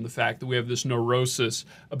revolve around the fact that we have this neurosis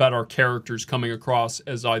about our characters coming across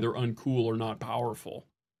as either uncool or not powerful.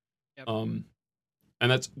 Yep. And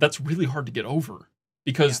that's really hard to get over,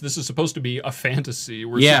 because this is supposed to be a fantasy.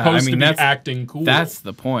 We're Yeah, supposed I mean, to be that's- acting cool. That's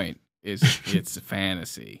the point. It's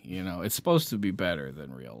fantasy. It's supposed to be better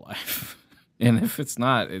than real life, and if it's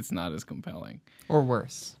not as compelling. Or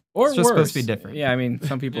worse. Or It's just worse. supposed to be different. Yeah, I mean,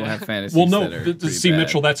 some people have fantasies. well, no, that are pretty see, bad.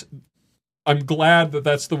 Mitchell, I'm glad that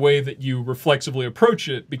that's the way that you reflexively approach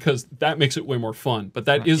it, because that makes it way more fun. But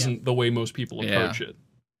that isn't the way most people approach it.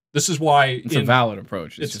 This is why It's a valid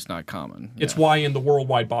approach. It's just not common. It's why in the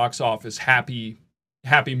worldwide box office, happy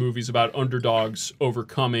movies about underdogs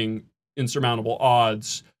overcoming insurmountable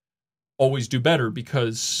odds always do better,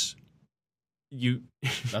 because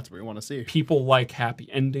That's what we want to see. people like happy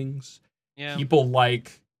endings. Yeah. People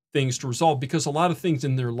like things to resolve, because a lot of things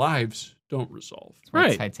in their lives don't resolve. That's why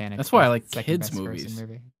Right. Titanic. That's why I was like the second kids' best grossing movies.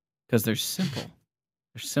 movie. because they're simple.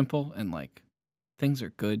 They're simple, and like things are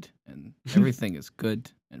good, and everything is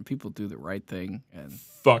good, and people do the right thing, and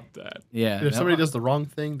Fuck that. yeah. If somebody does the wrong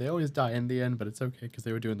thing, they always die in the end, but it's okay because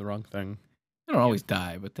they were doing the wrong thing. they don't always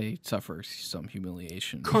die, but they suffer some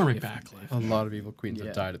humiliation. Karmic if- backlash. A lot of evil queens Yeah.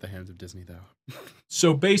 have died at the hands of Disney, though.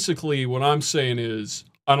 So basically, what I'm saying is,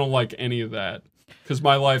 I don't like any of that, because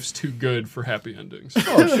my life's too good for happy endings.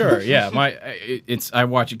 Oh sure, yeah. I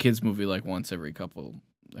watch a kids movie like once every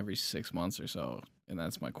 6 months or so, and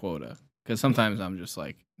that's my quota. Because sometimes I'm just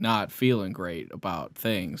like not feeling great about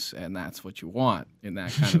things, and that's what you want in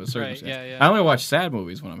that kind of a circumstance. yeah. I only watch sad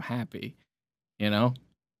movies when I'm happy, you know.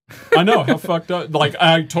 I know how fucked up. Like,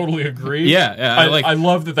 I totally agree. Yeah, I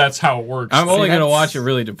love that. That's how it works. I'm only gonna that's- watch a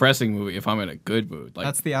really depressing movie if I'm in a good mood. Like,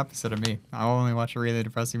 That's the opposite of me. I'll only watch a really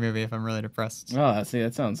depressing movie if I'm really depressed. oh, see,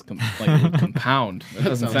 that sounds like compound. That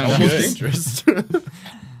doesn't sound almost good. dangerous.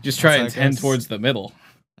 Just try That's and how it tend goes. towards the middle.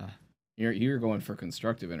 Uh. You're going for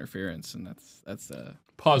constructive interference, and that's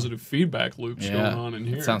Positive feedback loops yeah, going on in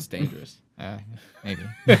here. That sounds dangerous. Maybe.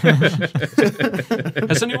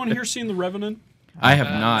 Has anyone here seen The Revenant? I have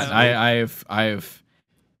not. no. I have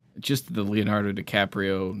just the Leonardo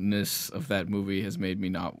DiCaprio-ness of that movie has made me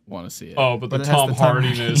not want to see it. Oh, but the But it has Tom the Tom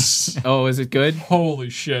Hardiness. Oh, is it good? Holy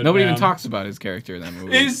shit. Nobody man. even talks about his character in that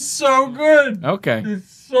movie. It's so good. Okay.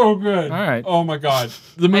 It's so good. All right. Oh my god.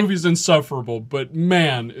 The movie's insufferable, but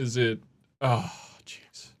man, is it. Oh,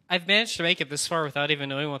 jeez. I've managed to make it this far without even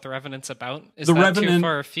knowing what The Revenant's about. Is The that too Revenant-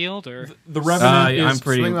 far afield, or The Revenant I'm is.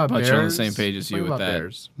 pretty Something about much on the bears? same page as you Something with about that.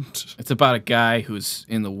 bears. It's about a guy who's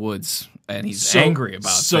in the woods and he's So- angry about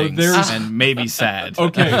so things there's- and maybe sad.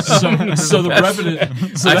 Okay, so the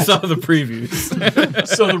Revenant. So I saw the previews.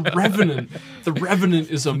 So the Revenant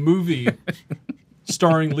is a movie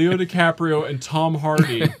starring Leo DiCaprio and Tom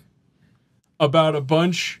Hardy about a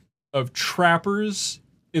bunch of trappers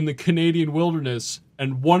in the Canadian wilderness,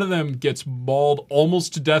 and one of them gets mauled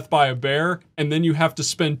almost to death by a bear, and then you have to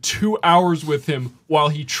spend 2 hours with him while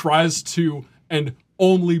he tries to and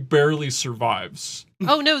only barely survives.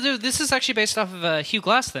 oh no, this is actually based off of Hugh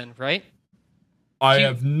Glass, then, right? I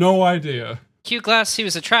have no idea. Hugh Glass, he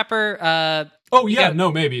was a trapper. Oh yeah, got-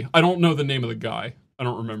 no, maybe. I don't know the name of the guy. I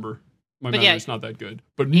don't remember. My But yeah, memory's not that good.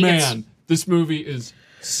 But he man, gets- this movie is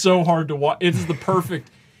so hard to watch. It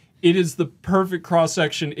is the perfect cross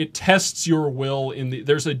section. It tests your will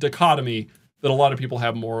there's a dichotomy that a lot of people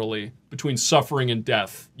have morally between suffering and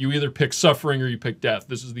death. You either pick suffering or you pick death.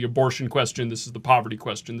 This is the abortion question, this is the poverty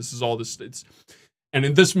question, this is all this and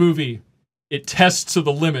in this movie it tests to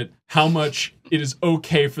the limit how much it is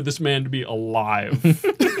okay for this man to be alive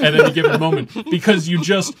at any given moment, because you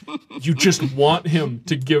just want him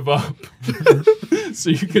to give up so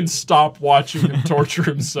you can stop watching him torture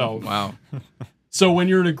himself. Wow. So when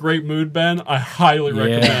you're in a great mood, Ben, I highly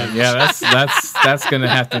recommend. Yeah, that's gonna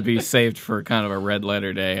have to be saved for kind of a red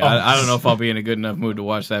letter day. I don't know if I'll be in a good enough mood to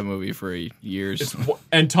watch that movie for years.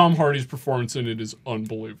 And Tom Hardy's performance in it is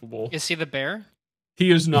unbelievable. Is he the bear? He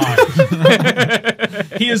is not.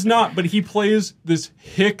 He is not, but he plays this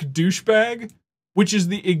hick douchebag, which is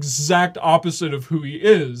the exact opposite of who he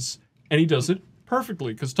is, and he does it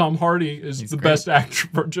perfectly because Tom Hardy is He's the great. best actor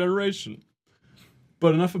of our generation.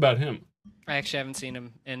 But enough about him. I actually haven't seen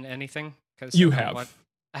him in anything. Cause You I have.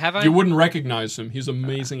 Have I? You wouldn't recognize him. He's an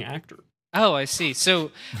amazing actor. Oh, I see.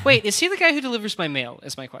 So, wait, is he the guy who delivers my mail?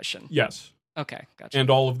 Is my question. Yes, Okay, gotcha. and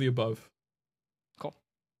all of the above.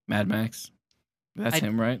 Mad Max. That's I-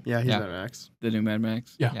 him, right? Yeah, he's Yeah. Mad Max. The new Mad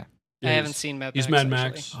Max. Yeah. Yeah. He I is. haven't seen Mad He's Max. Mad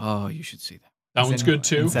actually. Max. Oh, you should see that. That He's one's in good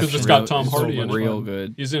too because Inception. it's got Tom It's Hardy in it. real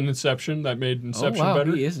good. He's in Inception. That made Inception oh wow,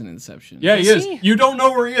 better. he is in Inception. Yeah, he Is is. he? You don't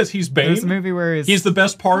know where he is. He's Bane. There's a movie where He's the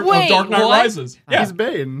best part of Wait, Dark Knight what? Rises. Yeah. He's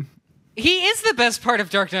Bane. He is the best part of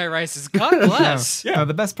Dark Knight Rises. God bless. Yeah. No,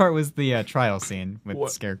 the best part was the trial scene with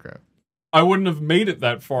What? Scarecrow. I wouldn't have made it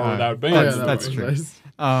that far Uh, without Bane. Oh, yeah, That's- that that's was true.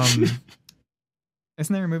 nice.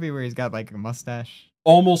 Isn't there a movie where he's got like a mustache?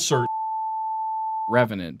 Almost certain.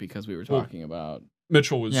 Revenant, because we were Well, talking about.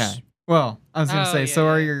 Mitchell was. Yeah. Well, I was gonna Oh, say. yeah,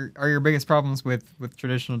 So yeah. are your biggest problems with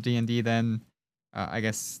traditional D&D then? I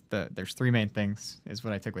guess there's three main things is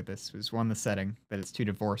what I took with this. Was one, the setting, that it's too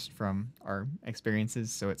divorced from our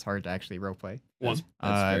experiences, so it's hard to actually roleplay. One.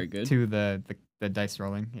 That's very good. Two, the dice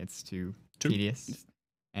rolling, it's too Two. tedious.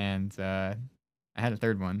 And I had a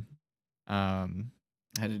third one.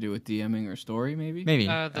 Had to do with DMing or story, maybe. Maybe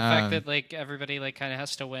The fact that like everybody like kind of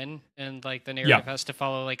has to win, and like the narrative has to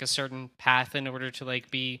follow like a certain path in order to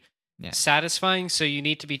like be Yeah. satisfying. So you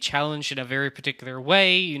need to be challenged in a very particular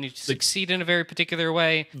way. You need to succeed in a very particular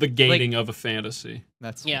way. The gating of a fantasy.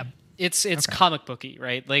 that's Yeah. It's Okay. comic booky,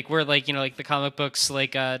 right? Like we're like, you know, like the comic books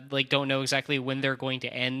like don't know exactly when they're going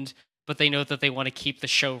to end, but they know that they want to keep the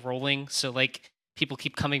show rolling. So like people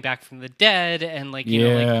keep coming back from the dead, and like you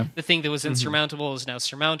know, Yeah. like the thing that was insurmountable is now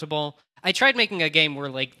surmountable. I tried making a game where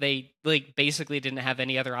like they like basically didn't have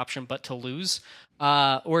any other option but to lose,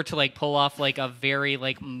 or to like pull off like a very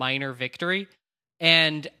like minor victory,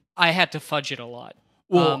 and I had to fudge it a lot.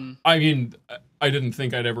 Well, I mean, I didn't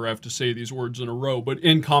think I'd ever have to say these words in a row, but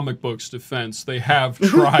in comic books' defense, they have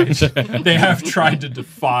tried. They have tried to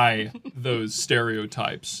defy those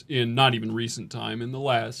stereotypes in not even recent time. In the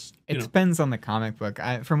last, It depends on the comic book.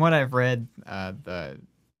 From what I've read, I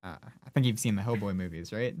think you've seen the Hellboy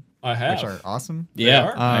movies, right? I have. Which are awesome. Yeah,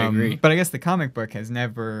 are. I agree. But I guess the comic book has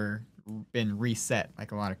never been reset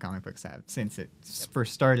like a lot of comic books have. Since it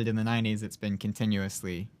first started in the 90s, it's been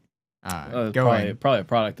continuously going. Probably a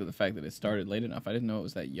product of the fact that it started late enough. I didn't know it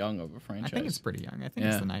was that young of a I franchise. think it's pretty young. I think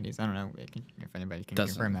it's the 90s. I don't know if anybody can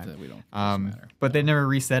Doesn't confirm that. We don't. Doesn't matter. But they never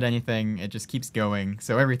reset anything. It just keeps going.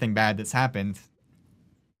 So everything bad that's happened,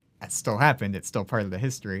 that's still happened. It's still part of the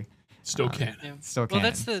history. Still canon. Yeah. Still Well,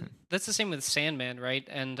 canon. that's the same with Sandman, right?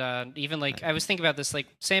 And even like I was thinking about this, like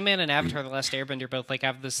Sandman and Avatar: The Last Airbender both like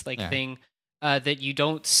have this like thing that you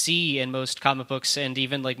don't see in most comic books and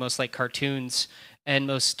even like most like cartoons and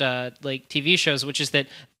most like TV shows, which is that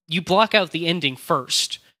you block out the ending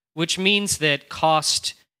first, which means that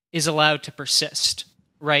cost is allowed to persist,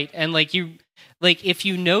 right? And like if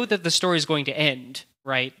you know that the story is going to end,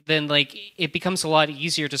 right, then like it becomes a lot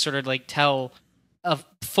easier to sort of like tell a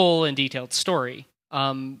full and detailed story.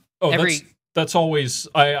 That's always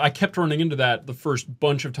I kept running into that the first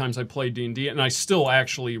bunch of times I played D&D, and I still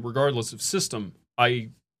actually, regardless of system, I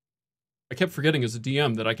kept forgetting as a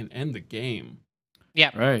DM that I can end the game.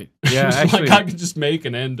 Yeah. Right. Yeah. It's Actually, like I can just make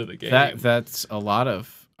an end to the game. that's a lot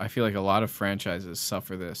of. I feel like a lot of franchises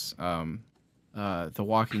suffer this. The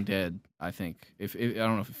Walking Dead. I think if I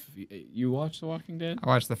don't know if you watched The Walking Dead. I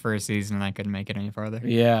watched the first season and I couldn't make it any farther.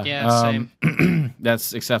 Yeah. Yeah, same.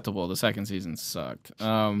 That's acceptable. The second season sucked.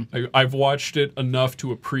 I've watched it enough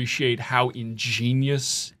to appreciate how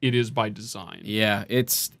ingenious it is by design. Yeah,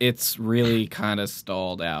 it's really kind of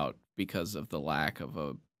stalled out because of the lack of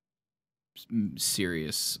a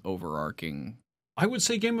serious overarching. I would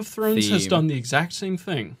say Game of Thrones has Theme. done the exact same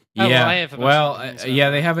thing. Oh, Yeah, well, I have a bunch well, of opinions yeah,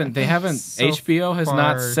 about they that. haven't. So HBO has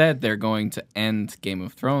not far- said they're going to end Game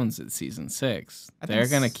of Thrones at season 6. I think They're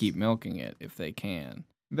going to s- keep milking it if they can.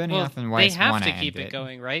 Benioff Well, and they Weiss have wanna to keep end it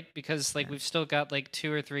going, right? Because like we've still got like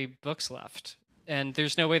 2 or 3 books left, and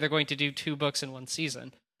there's no way they're going to do 2 books in one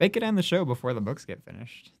season. They could end the show before the books get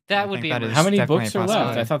finished. That I would think be that a is risk. How many definitely books a are left?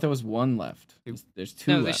 possibility. I thought there was one left. There's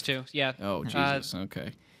 2 No, left. there's 2. Yeah. Oh Jesus.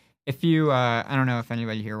 Okay. If you, I don't know if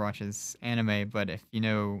anybody here watches anime, but if you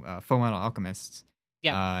know Full Metal Alchemist,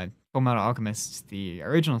 Full Metal Alchemist, the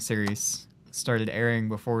original series started airing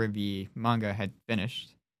before the manga had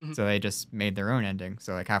finished. Mhm. So they just made their own ending.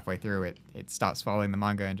 So like halfway through it stops following the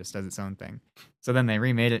manga and just does its own thing. So then they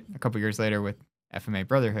remade it a couple years later with FMA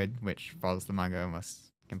Brotherhood, which follows the manga almost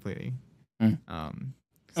completely. Hmm.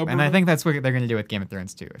 And I think that's what they're going to do with Game of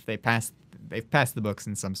Thrones too. If they've passed the books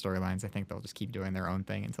in some storylines, I think they'll just keep doing their own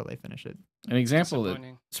thing until they finish it. An example that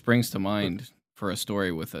Disappointing. springs to mind for a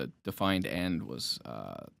story with a defined end was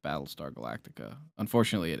Battlestar Galactica.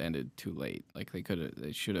 Unfortunately, it ended too late. Like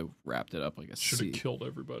they should have wrapped it up like a Should have killed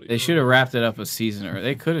everybody. They should have wrapped it up a season, or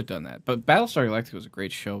they could have done that. But Battlestar Galactica was a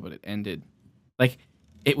great show, but it ended like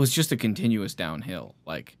it was just a continuous downhill.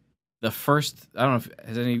 Like the first, I don't know if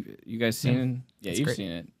has any you guys seen it? Yeah, It's you've great. seen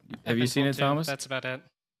it. I've Have you been seen told it, to. Thomas? That's about it.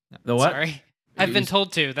 The what? Sorry. I've been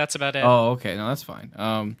told to. That's about it. Oh, okay. No, that's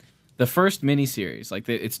fine. The first miniseries, like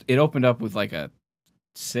it opened up with like a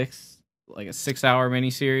 6-hour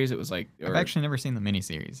miniseries. It was like, I've actually never seen the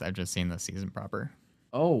miniseries. I've just seen the season proper.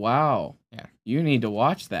 oh wow, Yeah. you need to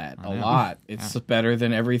watch that I a know. lot. It's better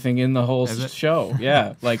than everything in the whole Is it? show.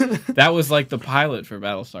 Yeah, like that was like the pilot for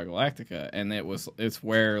Battlestar Galactica, and it's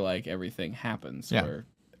where like everything happens, Yeah. where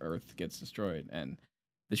Earth gets destroyed, and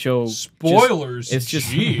the show Spoilers. it's just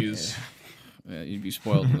jeez. Yeah, you'd be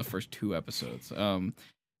spoiled in the first 2 episodes.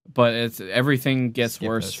 But it's everything gets Skip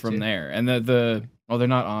worse those from two. there. And they're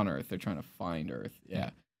not on Earth. They're trying to find Earth. Yeah.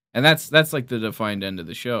 And that's like the defined end of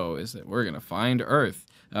the show is that we're gonna find Earth.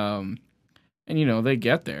 And they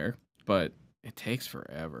get there, but it takes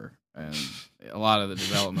forever. And a lot of the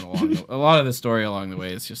development a lot of the story along the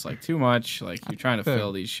way is just like too much. Like you're trying to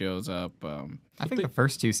fill these shows up. I think the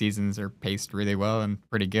first 2 seasons are paced really well and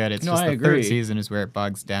pretty good. It's No, just I the agree. third season is where it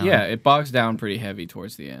bogs down. Yeah, it bogs down pretty heavy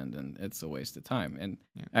towards the end, and it's a waste of time. And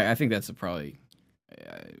Yeah. I think that's probably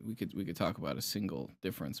we could talk about a single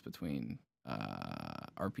difference between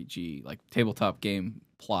RPG, like tabletop game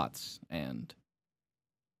plots, and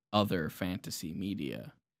other fantasy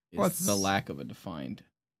media. Is Well, the lack of a defined.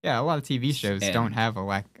 Yeah, a lot of TV shows End. don't have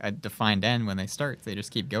a defined end when they start. They just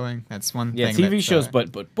keep going. That's one Yeah, thing. TV that's, shows,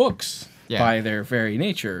 but books yeah. by their very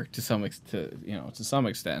nature, to some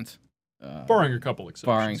extent, Barring a couple exceptions.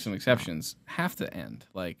 barring some exceptions, have to end.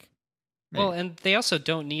 Like Well, and they also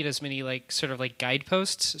don't need as many like sort of like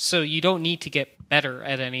guideposts, so you don't need to get better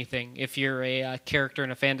at anything if you're a character in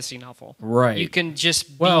a fantasy novel. right, You can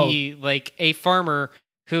just Well- be like a farmer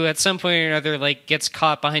who at some point or another like gets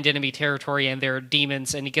caught behind enemy territory and there are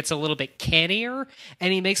demons, and he gets a little bit cannier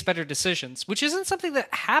and he makes better decisions, which isn't something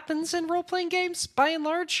that happens in role-playing games by and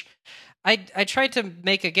large. I tried to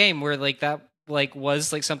make a game where like that like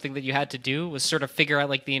was like something that you had to do, was sort of figure out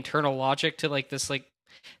like the internal logic to like this like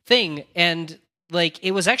thing, and like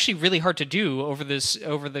it was actually really hard to do over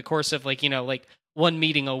the course of like, you know, like one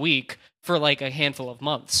meeting a week for like a handful of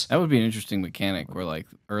months. That would be an interesting mechanic where like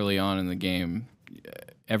early on in the game,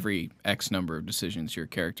 every X number of decisions your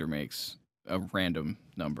character makes, a random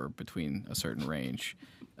number between a certain range,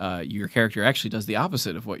 your character actually does the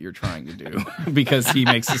opposite of what you're trying to do because he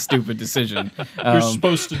makes a stupid decision. You're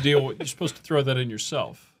supposed to throw that in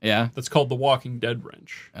yourself. Yeah. That's called the Walking Dead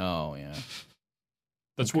wrench. Oh, yeah.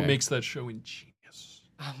 That's what makes that show ingenious.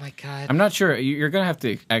 Oh my god. I'm not sure. You're going to have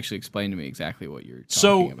to actually explain to me exactly what you're talking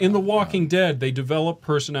So, about. in The Walking Dead, they develop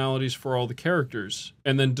personalities for all the characters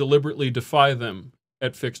and then deliberately defy them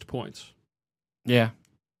at fixed points. Yeah.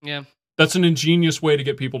 Yeah. That's an ingenious way to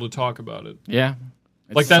get people to talk about it. Yeah.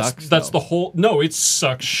 Like that's the whole. No, it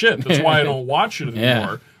sucks shit. That's why I don't watch it anymore.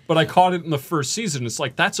 Yeah. But I caught it in the first season. It's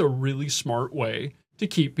like that's a really smart way to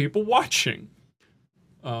keep people watching.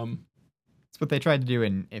 It's what they tried to do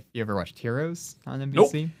in, if you ever watched Heroes on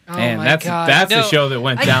NBC. Oh Man, my that's god. a show that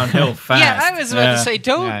went downhill fast. Yeah, I was about to say,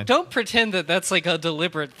 Yeah. don't pretend that that's like a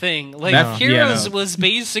deliberate thing. Like That- Heroes no. was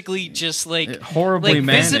basically just like horribly like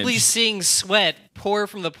managed. visibly seeing sweat pour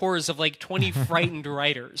from the pores of like 20 frightened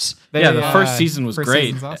writers. Yeah, the first season was first great.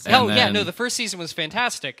 season's awesome. And Oh yeah, then- no, the first season was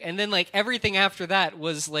fantastic, and then like everything after that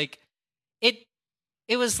was like it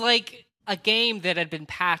was like a game that had been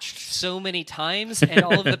patched so many times, and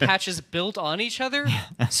all of the patches built on each other,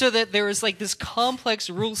 so that there was like this complex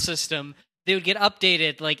rule system. They would get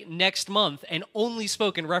updated like next month, and only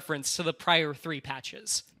spoke in reference to the prior 3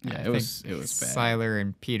 patches. Yeah, I it was think bad. Siler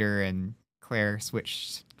and Peter and Claire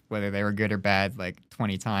switched whether they were good or bad like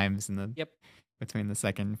 20 times in the between the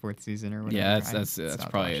second and fourth season or whatever. Yeah, I that's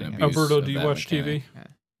stopped probably an watching it. abuse. Alberto, of do you that watch mechanic.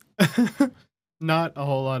 TV? Not a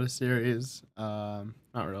whole lot of series. Not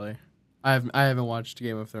really. I haven't watched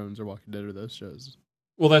Game of Thrones or Walking Dead or those shows.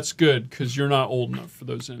 Well, that's good because you're not old enough for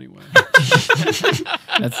those anyway.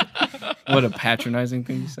 That's what a patronizing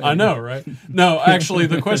thing to say. I know, right? No, actually,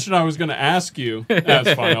 the question I was going to ask you.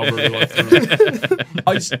 That's fine. Alberto left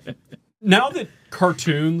the room. Now that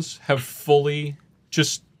cartoons have fully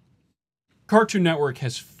Cartoon Network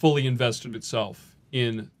has fully invested itself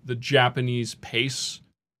in the Japanese pace.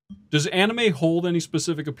 Does anime hold any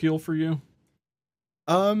specific appeal for you?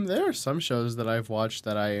 There are some shows that I've watched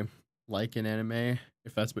that I like in anime,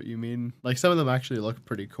 if that's what you mean. Like some of them actually look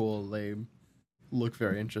pretty cool. They look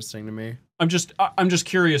very interesting to me. I'm just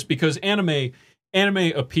curious because anime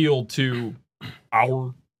appealed to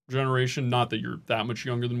our generation. Not that you're that much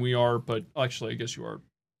younger than we are, but actually, I guess you are.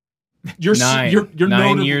 You're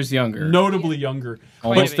 9 years younger. notably younger.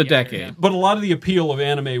 Almost Quite a bit younger, decade. yeah. But a lot of the appeal of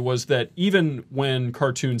anime was that even when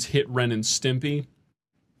cartoons hit Ren and Stimpy,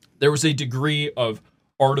 there was a degree of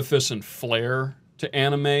artifice and flair to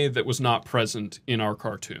anime that was not present in our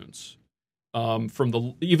cartoons. From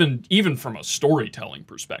the even from a storytelling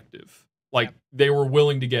perspective, like they were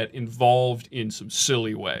willing to get involved in some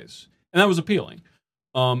silly ways, and that was appealing.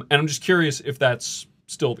 And I'm just curious if that's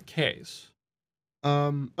still the case.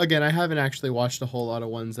 Again, I haven't actually watched a whole lot of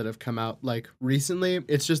ones that have come out like recently.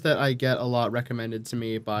 It's just that I get a lot recommended to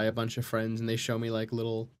me by a bunch of friends, and they show me like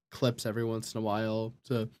little clips every once in a while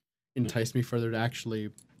to entice me further to actually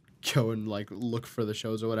go and like look for the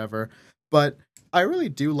shows or whatever. But I really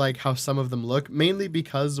do like how some of them look, mainly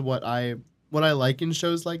because what I like in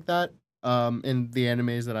shows like that, in the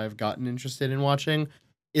animes that I've gotten interested in watching,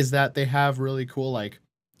 is that they have really cool like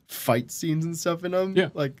fight scenes and stuff in them. Yeah.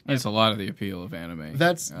 Like That's a lot of the appeal of anime.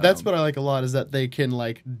 that's what I like a lot, is that they can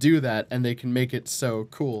like do that and they can make it so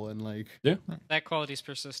cool and like That quality's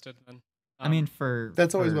persisted, man. I mean, for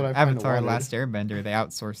That's always for what I kinda Avatar: wanted. Last Airbender, they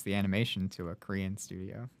outsourced the animation to a Korean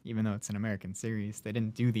studio, even though it's an American series. They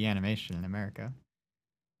didn't do the animation in America.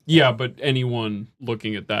 Yeah, but anyone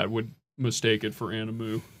looking at that would mistake it for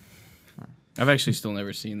Animu. I've actually still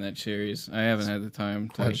never seen that series. I haven't had the time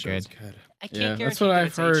to. Quite good. I can't Yeah, guarantee that's what that I've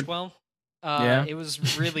it's heard. aged well. Yeah. It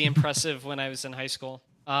was really impressive when I was in high school.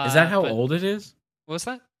 Is that how but- old it is? What was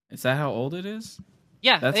that? Is that how old it is?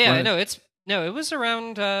 Yeah, That's yeah, when it- it was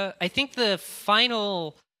around. I think the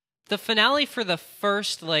finale for the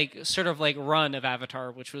first like sort of like run of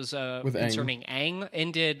Avatar, which was With Aang. concerning Aang,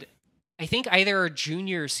 ended. I think either our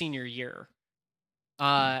junior or senior year.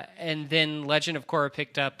 And then Legend of Korra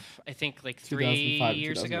picked up. I think like 3 2005 to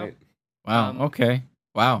years ago. 2008. Wow. Okay.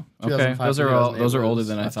 Wow. Okay. 2005 Those to are 2008 older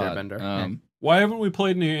than I was thought. Last Airbender. Why haven't we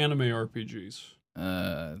played any anime RPGs?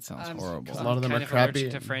 It sounds horrible. A lot of them kind are crappy.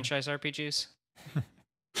 allergic to franchise RPGs.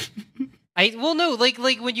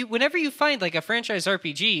 Whenever you find like a franchise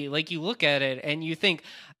RPG, like you look at it and you think,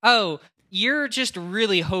 oh, you're just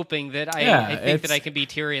really hoping that I think that I can be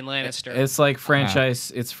Tyrion Lannister. It's like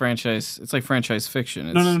franchise. It's franchise. It's like franchise fiction.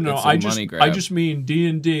 It's, No. It's a money grab. I just mean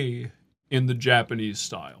D&D in the Japanese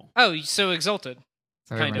style. Oh, so Exalted.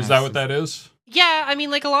 So Kind of. Is that what that is? Yeah, I mean,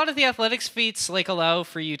 like a lot of the athletics feats like allow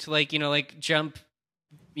for you to like jump,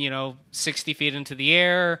 60 feet into the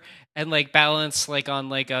air and like balance like on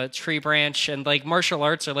like a tree branch, and like martial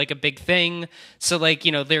arts are like a big thing. So like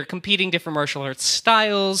they're competing different martial arts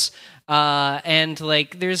styles, and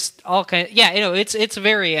like there's all kind. It's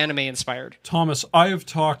very anime inspired. Thomas, I have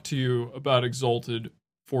talked to you about Exalted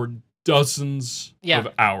for dozens of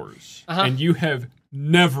hours, and you have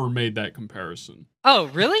never made that comparison. Oh,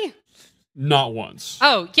 really? Not once.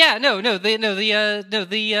 Oh, yeah,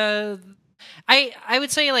 I would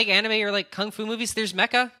say like anime or like kung fu movies. There's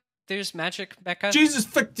mecha. There's magic mecha. Jesus,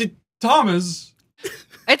 Thomas.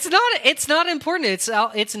 It's not important.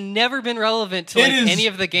 It's never been relevant to like any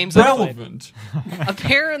of the games relevant. I've played.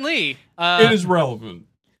 Apparently. It is relevant.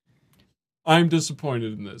 I'm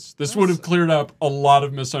disappointed in this. This would have cleared up a lot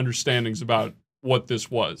of misunderstandings about what this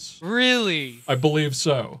was. Really? I believe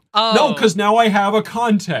so. Oh. No, because now I have a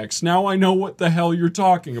context. Now I know what the hell you're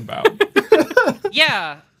talking about.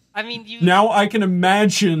 Yeah. I mean, Now I can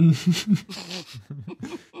imagine.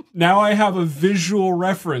 Now I have a visual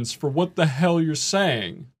reference for what the hell you're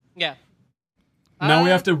saying. Yeah. Now we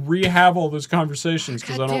have to rehab all those conversations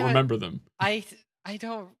because I don't remember them. I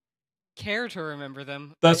don't care to remember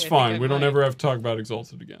them. That's I fine. think We I don't might. ever have to talk about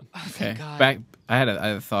Exalted again. Oh, Okay. thank God. I had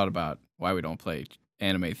a thought about why we don't play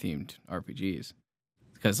anime themed RPGs.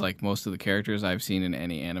 Because like most of the characters I've seen in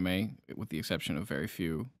any anime, with the exception of very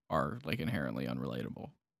few, are like inherently unrelatable.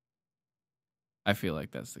 I feel like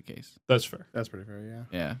that's the case. That's fair. That's pretty fair,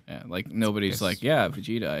 yeah. Yeah. Like nobody's like, yeah,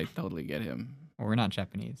 Vegeta, I totally get him. Well, we're not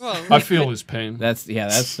Japanese. Well, I feel his pain. That's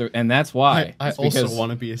why. I It's also because- want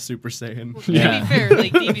to be a Super Saiyan. to Yeah. be fair,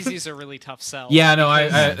 like DBZ's a really tough sell. Yeah, no, I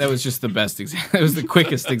that was just the best example. It was the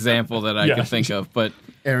quickest example that I Yeah. could think of. But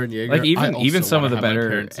Aaron Yeager. like I even also some of wanna the have my better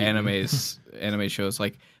parents eat me. anime shows,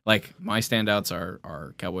 like my standouts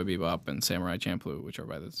are Cowboy Bebop and Samurai Champloo, which are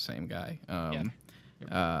by the same guy.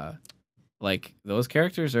 Like those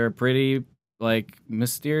characters are pretty like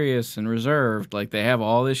mysterious and reserved. Like they have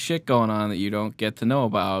all this shit going on that you don't get to know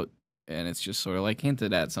about, and it's just sort of like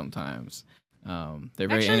hinted at sometimes. They're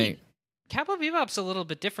very Actually, Cowboy Bebop's a little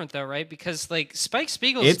bit different though, right? Because like Spike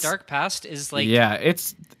Spiegel's It's- Dark Past is like yeah,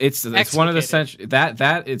 it's one of the explicated.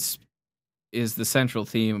 that is the central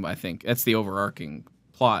theme. I think that's the overarching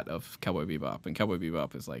plot of Cowboy Bebop, and Cowboy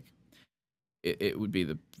Bebop is like it would be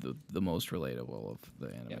the most relatable of the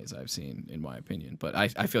animes I've seen, in my opinion. But I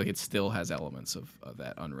feel like it still has elements of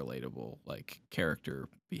that unrelatable like character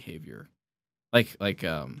behavior, like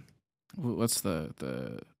what's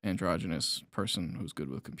the androgynous person who's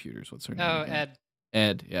good with computers? What's her name? Oh, again?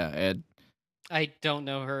 Ed. Ed. I don't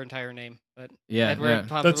know her entire name, but Yeah, Edward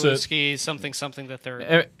That's it. Pawlowski, something the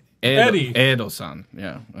third. Eddie. Edo-san.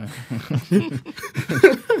 Yeah.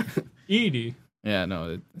 Edie. Yeah,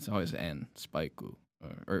 no, it's always N, Spike-u.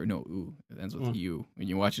 Or no, U. It ends with U. When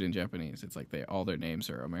you watch it in Japanese, it's like all their names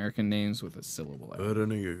are American names with a syllable.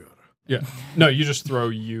 Yeah. No, you just throw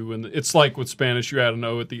U, and it's like with Spanish, you add an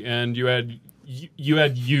O at the end. You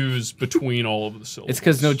add U's between all of the syllables. It's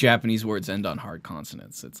because no Japanese words end on hard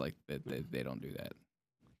consonants. It's like they don't do that.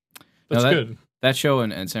 That's No, good. That show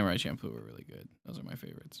and Samurai Champloo were really good. Those are my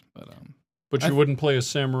favorites. But you wouldn't play a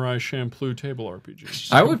Samurai Champloo table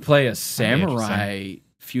RPG. I would play a samurai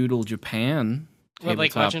feudal Japan What,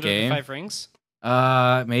 like tabletop Legend of the game. Five Rings?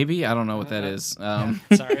 Maybe I don't know what that is.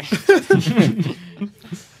 Sorry.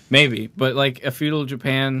 Maybe, but like a feudal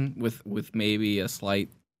Japan with maybe a slight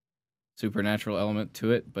supernatural element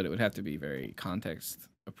to it, but it would have to be very context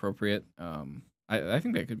appropriate. I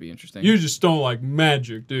think that could be interesting. You just don't like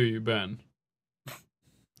magic, do you, Ben?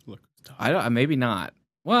 Look, I don't. Maybe not.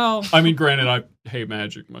 Well, I mean, granted, I hate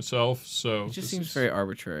magic myself, so it just this seems is- very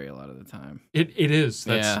arbitrary a lot of the time. It is.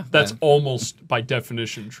 Yeah, That's yeah. almost by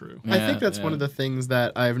definition true. I think that's Yeah. one of the things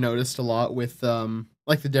that I've noticed a lot with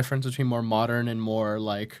like the difference between more modern and more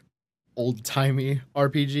like old timey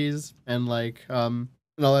RPGs and like and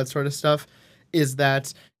all that sort of stuff is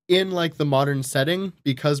that in like the modern setting,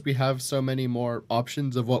 because we have so many more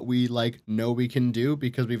options of what we like know we can do,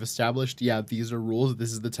 because we've established, yeah, these are rules,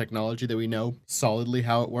 this is the technology that we know solidly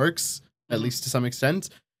how it works, at least to some extent.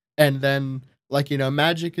 And then like,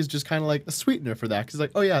 magic is just kind of like a sweetener for that. Cause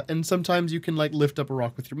like, oh yeah, and sometimes you can like lift up a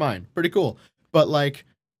rock with your mind. Pretty cool. But like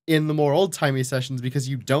in the more old-timey sessions, because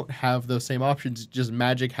you don't have those same options, just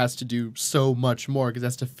Magic has to do so much more because it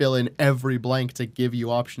has to fill in every blank to give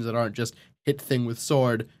you options that aren't just hit thing with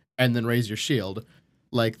sword and then raise your shield.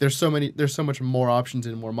 Like there's so much more options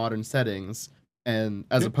in more modern settings, and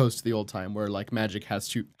as opposed to the old time where like Magic has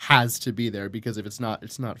to be there, because if it's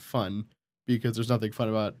not fun, because there's nothing fun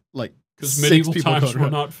about like because medieval times were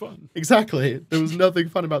not fun. Exactly. There was nothing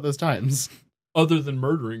fun about those times. Other than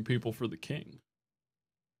murdering people for the king.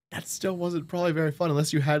 That still wasn't probably very fun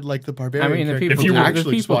unless you had like the barbarian. I mean, the character people, who the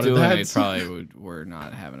actually people spotted doing that. it probably were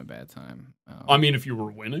not having a bad time. I mean, if you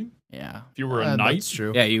were winning, yeah, if you were a knight, That's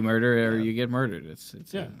true. yeah, you murder or you get murdered. It's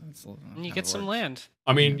Yeah. And you get some land.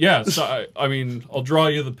 I mean, yeah. So I mean, I'll draw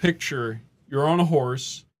you the picture. You're on a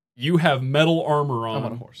horse. You have metal armor on. I'm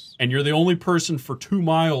on a horse. And you're the only person for 2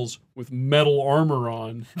 miles with metal armor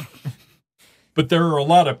on. But there are a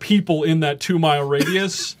lot of people in that 2-mile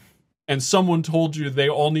radius, and someone told you they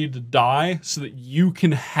all need to die so that you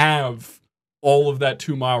can have all of that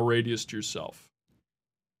 2-mile radius to yourself.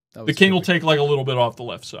 The king will take like a little bit off the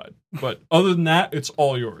left side, but other than that, it's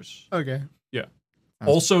all yours. Okay. Yeah.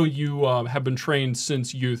 Also, you have been trained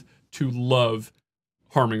since youth to love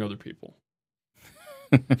harming other people.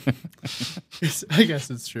 I guess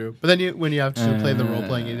it's true. But then when you have to play the role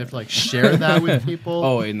playing, you have to like share that with people.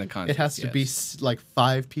 Oh, in the context, it has to be like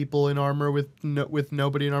 5 people in armor with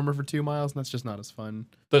nobody in armor for 2 miles, and that's just not as fun.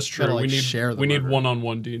 That's true. Gotta, like, We need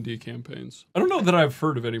one-on-one D&D campaigns. I don't know that I've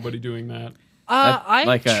heard of anybody doing that.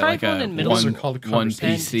 I tried one in middle Those are school. called one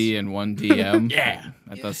conversations. PC and one DM. Yeah.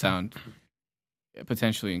 That does sound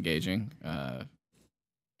potentially engaging. I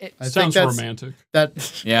Sounds think romantic.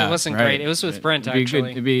 Yeah, It wasn't right. great. It was with Brent, It'd be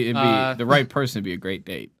actually. it'd be the right person to be a great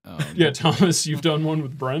date. Yeah, Thomas, you've done one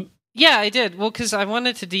with Brent? Yeah, I did. Well, because I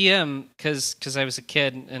wanted to DM because I was a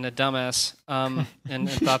kid and a dumbass, and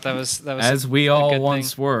thought that was as we a all good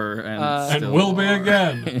once thing. were, and And will be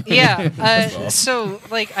again. Yeah. So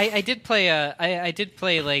like I did play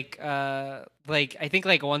like I think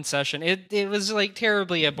like one session. It was like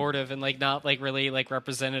terribly abortive and like not like really like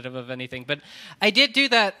representative of anything. But I did do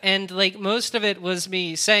that, and like most of it was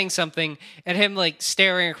me saying something and him like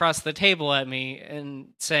staring across the table at me and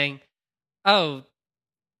saying, "Oh,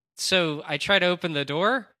 so I try to open the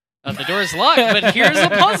door. The door's locked, but here's a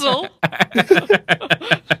puzzle."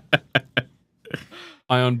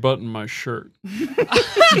 I unbutton my shirt.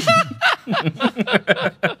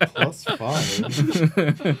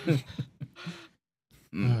 +5.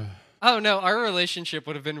 Oh no, our relationship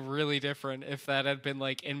would have been really different if that had been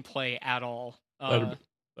like in play at all. That'd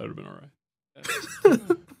have been all right.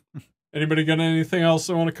 Anybody got anything else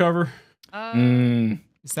they want to cover?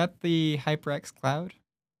 Is that the HyperX Cloud?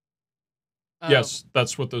 Yes,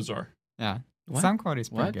 that's what those are. Yeah. What? Sound quality's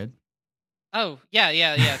pretty What? good. Oh yeah.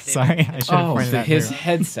 David. Sorry, I should have pointed that his through.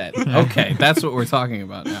 headset. Okay, that's what we're talking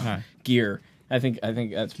about now. Yeah. Gear. I think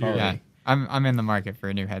that's probably. Yeah, I'm in the market for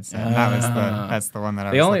a new headset. And that's the one that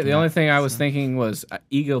I The was only looking at, thing I was so. thinking was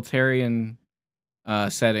egalitarian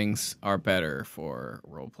settings are better for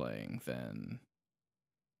role playing than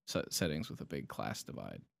settings with a big class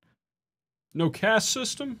divide. No caste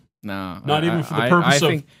system? No, Not even for the purpose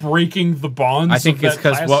of breaking the bonds. I think it's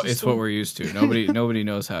because class it's what we're used to. Nobody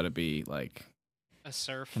knows how to be like A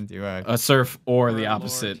serf. Can do a serf or Or the a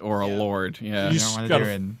opposite lord. or a Yeah. lord. Yeah, You You don't want to gotta- do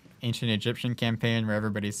an ancient Egyptian campaign where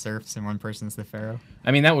everybody's serfs and one person's the pharaoh.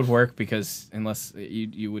 I mean that would work because unless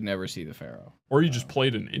you would never see the pharaoh, Or you just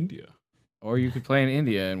played in India. or you could play in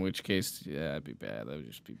India, in which case it'd be bad. That would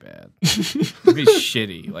just be bad. It'd be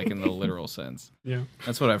shitty, like in the literal sense. Yeah.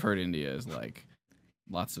 That's what I've heard. India is like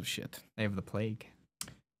lots of shit. They have the plague.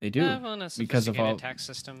 They do Well, no, because of all tax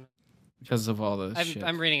system. the shit.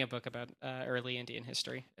 I'm reading a book about early Indian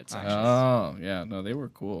history. It's Oh. actually Oh yeah, no, they were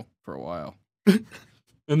cool for a while.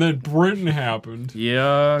 And then Britain happened.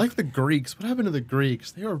 Yeah, Like the Greeks. What happened to the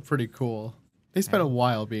Greeks? They were pretty cool. They spent a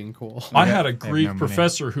while being cool. I had a They have Greek no money.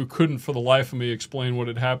 professor who couldn't for the life of me explain what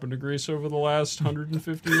had happened to Greece over the last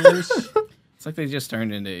 150 years. it's like they just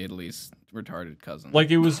turned into Italy's retarded cousin. Like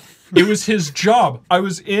it was his job. I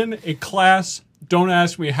was in a class. Don't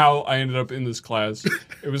ask me how I ended up in this class.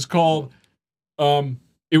 It was called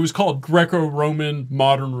Greco-Roman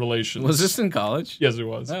Modern Relations. was this in college? Yes, it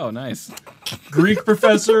was. Oh, nice. Greek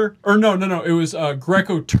professor, or no. It was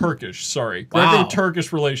Greco-Turkish. Sorry, Wow.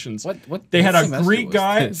 Greco-Turkish relations. What? They had what a semester Greek was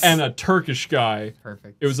guy this? and a Turkish guy.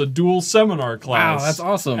 Perfect. It was a dual seminar class. Wow, that's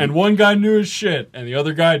awesome. And one guy knew his shit, and the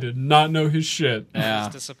other guy did not know his shit. yeah,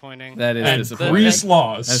 it's disappointing. that is And disappointing. Greece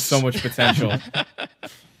lost. Has so much potential.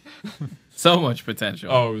 So much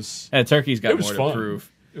potential. Oh, it was, Yeah, Turkey's got It was more fun. to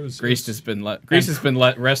prove. Greece has been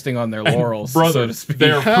resting on their laurels, brother, so to speak.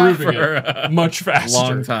 they are proving for it much faster.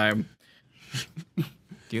 long time.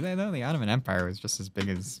 Do they though? The Ottoman Empire was just as big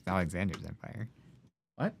as Alexander's empire.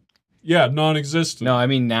 What? Yeah, non-existent. No, I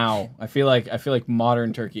mean now. I feel like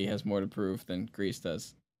modern Turkey has more to prove than Greece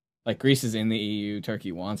does. Like Greece is in the EU,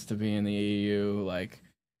 Turkey wants to be in the EU. Like,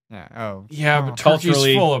 Yeah. Oh. Yeah, but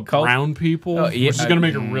Culturally- Turkey's full of brown people, Oh, yeah, which is going to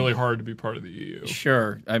make it mm. really hard to be part of the EU.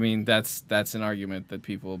 sure. I mean, that's an argument that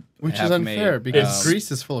people Which have is unfair made. because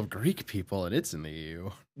Greece is full of Greek people and it's in the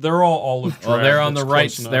EU. They're all olive drab. Well, they're on the That's right.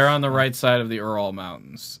 close enough. They're on the right side of the Ural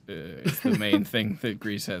Mountains. It's the main thing that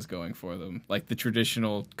Greece has going for them, like the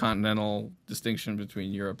traditional continental distinction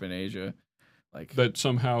between Europe and Asia. Like, That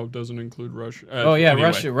somehow doesn't include Russia. oh yeah,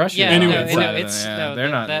 anyway. Russia. Yeah, Anyway, no, is no, outside of it's them. no, they're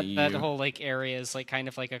not that in the that EU. whole like area is like kind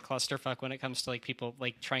of like a clusterfuck when it comes to like people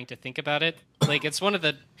like trying to think about it. Like it's one of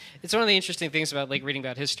the interesting things about like reading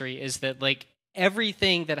about history is that like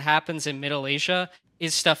everything that happens in Middle Asia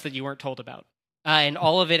is stuff that you weren't told about. And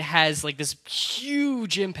all of it has like this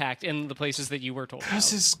huge impact in the places that you were told about.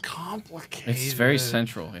 This is complicated. It's very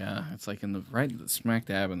central. Yeah, it's like in the smack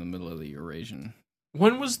dab in the middle of the Eurasian.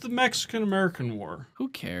 When was the Mexican-American War? Who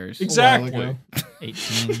cares? Exactly. ago.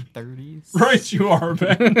 1830s. Right, you are,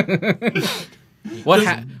 Ben. What?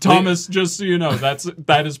 Thomas, just so you know,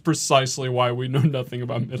 that is precisely why we know nothing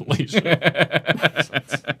about Middle Asia.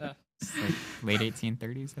 It's like late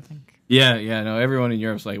 1830s, I think. Yeah. No, everyone in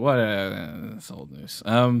Europe's like, what? That's old news.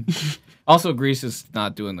 Also, Greece is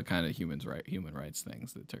not doing the kind of human rights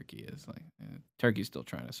things that Turkey is. Like, Turkey's still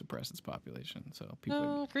trying to suppress its population. So people.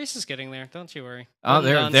 No, Greece is getting there. Don't you worry. Oh,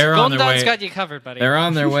 they're Golden on their Dawn's way. got you covered, buddy. They're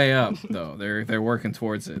on their way up, though. They're working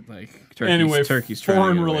towards it. Like Anyway, Turkey's trying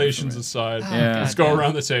foreign to get away relations from it. aside, Yeah. let's God go damn.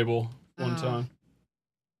 around the table one Oh.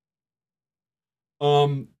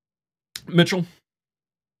 time. Mitchell,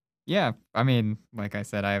 Yeah, I mean, like I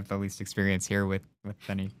said, I have the least experience here with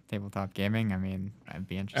any tabletop gaming. I mean, I'd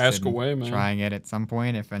be interested ask in away, man. trying it at some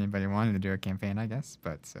point if anybody wanted to do a campaign, I guess.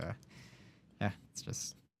 But yeah, it's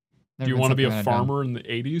just. Do you want to be a farmer in the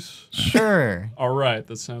 80s? Sure. All right,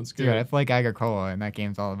 that sounds good. Dude, I play Agricola, and that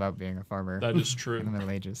game's all about being a farmer That is in the true. Middle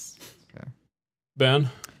Ages. So. Ben,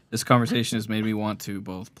 This conversation has made me want to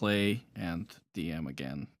both play and DM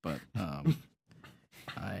again, but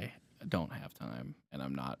I don't have time, and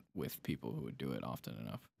I'm not with people who would do it often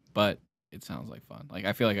enough. But it sounds like fun. Like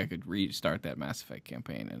I feel like I could restart that Mass Effect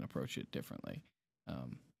campaign and approach it differently,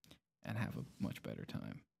 and have a much better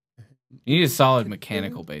time. You need a solid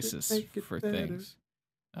mechanical basis for things,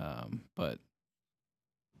 but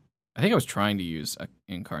I think I was trying to use an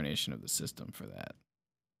incarnation of the system for that.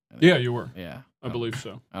 yeah, you were. Yeah, I believe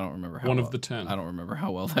so. I don't remember how One well, of the 10. I don't remember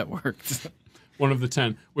how well that worked. One of the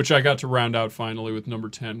 10, which I got to round out finally with number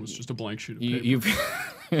 10 was just a blank sheet of paper. You've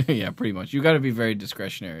yeah, pretty much. You got to be very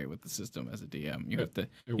discretionary with the system as a DM. You have to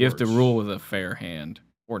you have to works. rule with a fair hand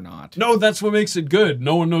or not. No, that's what makes it good.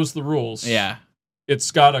 No one knows the rules. Yeah, It's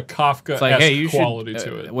got a Kafka it's like, hey, you quality should.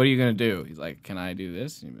 to it. What are you gonna do? He's like, can I do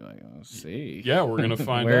this? And you'd be like, oh, see. Yeah, we're gonna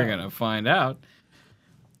find We're out. gonna find out.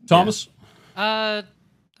 Thomas? I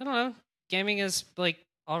don't know. Gaming is like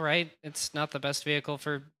all right. It's not the best vehicle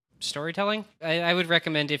for storytelling. I would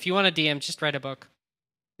recommend if you want to DM, just write a book.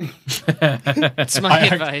 That's my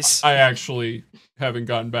advice. I actually haven't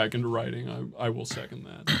gotten back into writing. I will second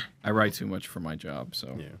that. I write too much for my job,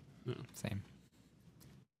 so. Yeah. Same.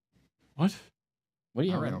 What? What do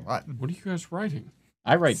you I don't write? know what. What are you guys writing?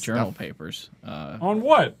 I write journal Stuff. papers. On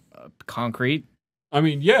what? Concrete. I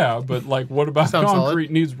mean, yeah, but like, what about Sounds concrete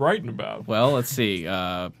solid. needs writing about? Well, let's see.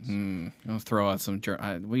 I'll throw out some.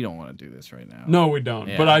 We don't want to do this right now. No, we don't.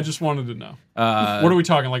 Yeah. But I just wanted to know. What are we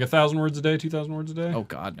talking? Like 1,000 words a day, 2,000 words a day? Oh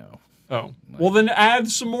God, no. Oh. Well, then add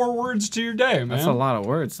some more words to your day, man. That's a lot of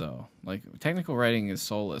words, though. Like technical writing is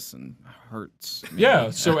soulless and hurts. me. Yeah,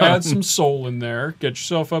 so add some soul in there. Get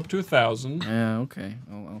yourself up to 1,000. Yeah. Okay.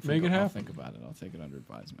 I'll think, Make it I'll happen. think about it. I'll take it under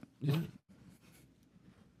advisement. Yeah.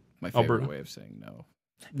 My favorite Alberta. way of saying no.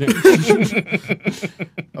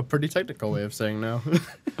 A pretty technical way of saying no.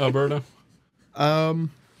 Alberta.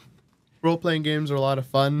 Role-playing games are a lot of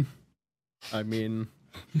fun. I mean,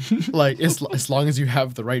 like as long as you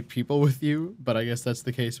have the right people with you, but I guess that's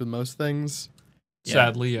the case with most things. Yeah,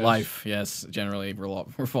 Sadly, yes. life, yes, generally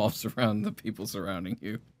revolves around the people surrounding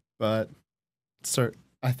you. But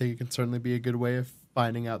I think it can certainly be a good way of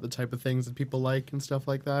finding out the type of things that people like and stuff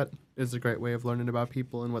like that. It's a great way of learning about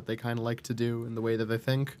people and what they kind of like to do and the way that they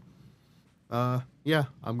think. Yeah,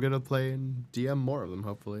 I'm gonna play and DM more of them.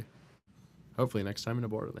 Hopefully next time in a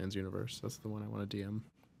Borderlands universe. That's the one I want to DM.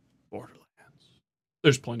 Borderlands.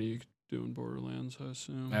 There's plenty you could do in Borderlands, I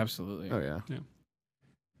assume. Absolutely. Oh yeah.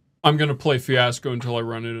 I'm going to play Fiasco until I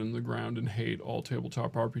run it in the ground and hate all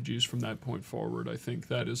tabletop RPGs from that point forward. I think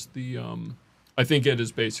that is the I think it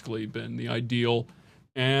has basically been the ideal,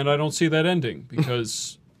 and I don't see that ending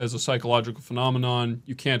because as a psychological phenomenon,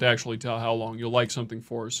 you can't actually tell how long you'll like something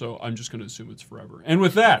for, so I'm just going to assume it's forever. And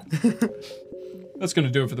with that, that's going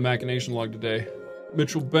to do it for the Machination Log today.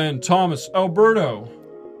 Mitchell, Ben, Thomas, Alberto,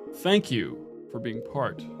 thank you for being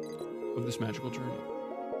part of this magical journey.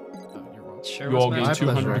 You're welcome. Sure You was all gain My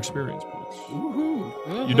 200 pleasure. experience points.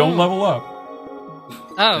 Woohoo. You don't level up.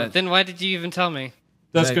 Oh, That- then why did you even tell me?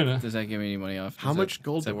 That's Does that- going to... Does that give me any money off? How Is much that,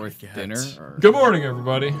 gold is that did we worth get? dinner? Or? Good morning,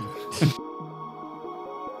 everybody.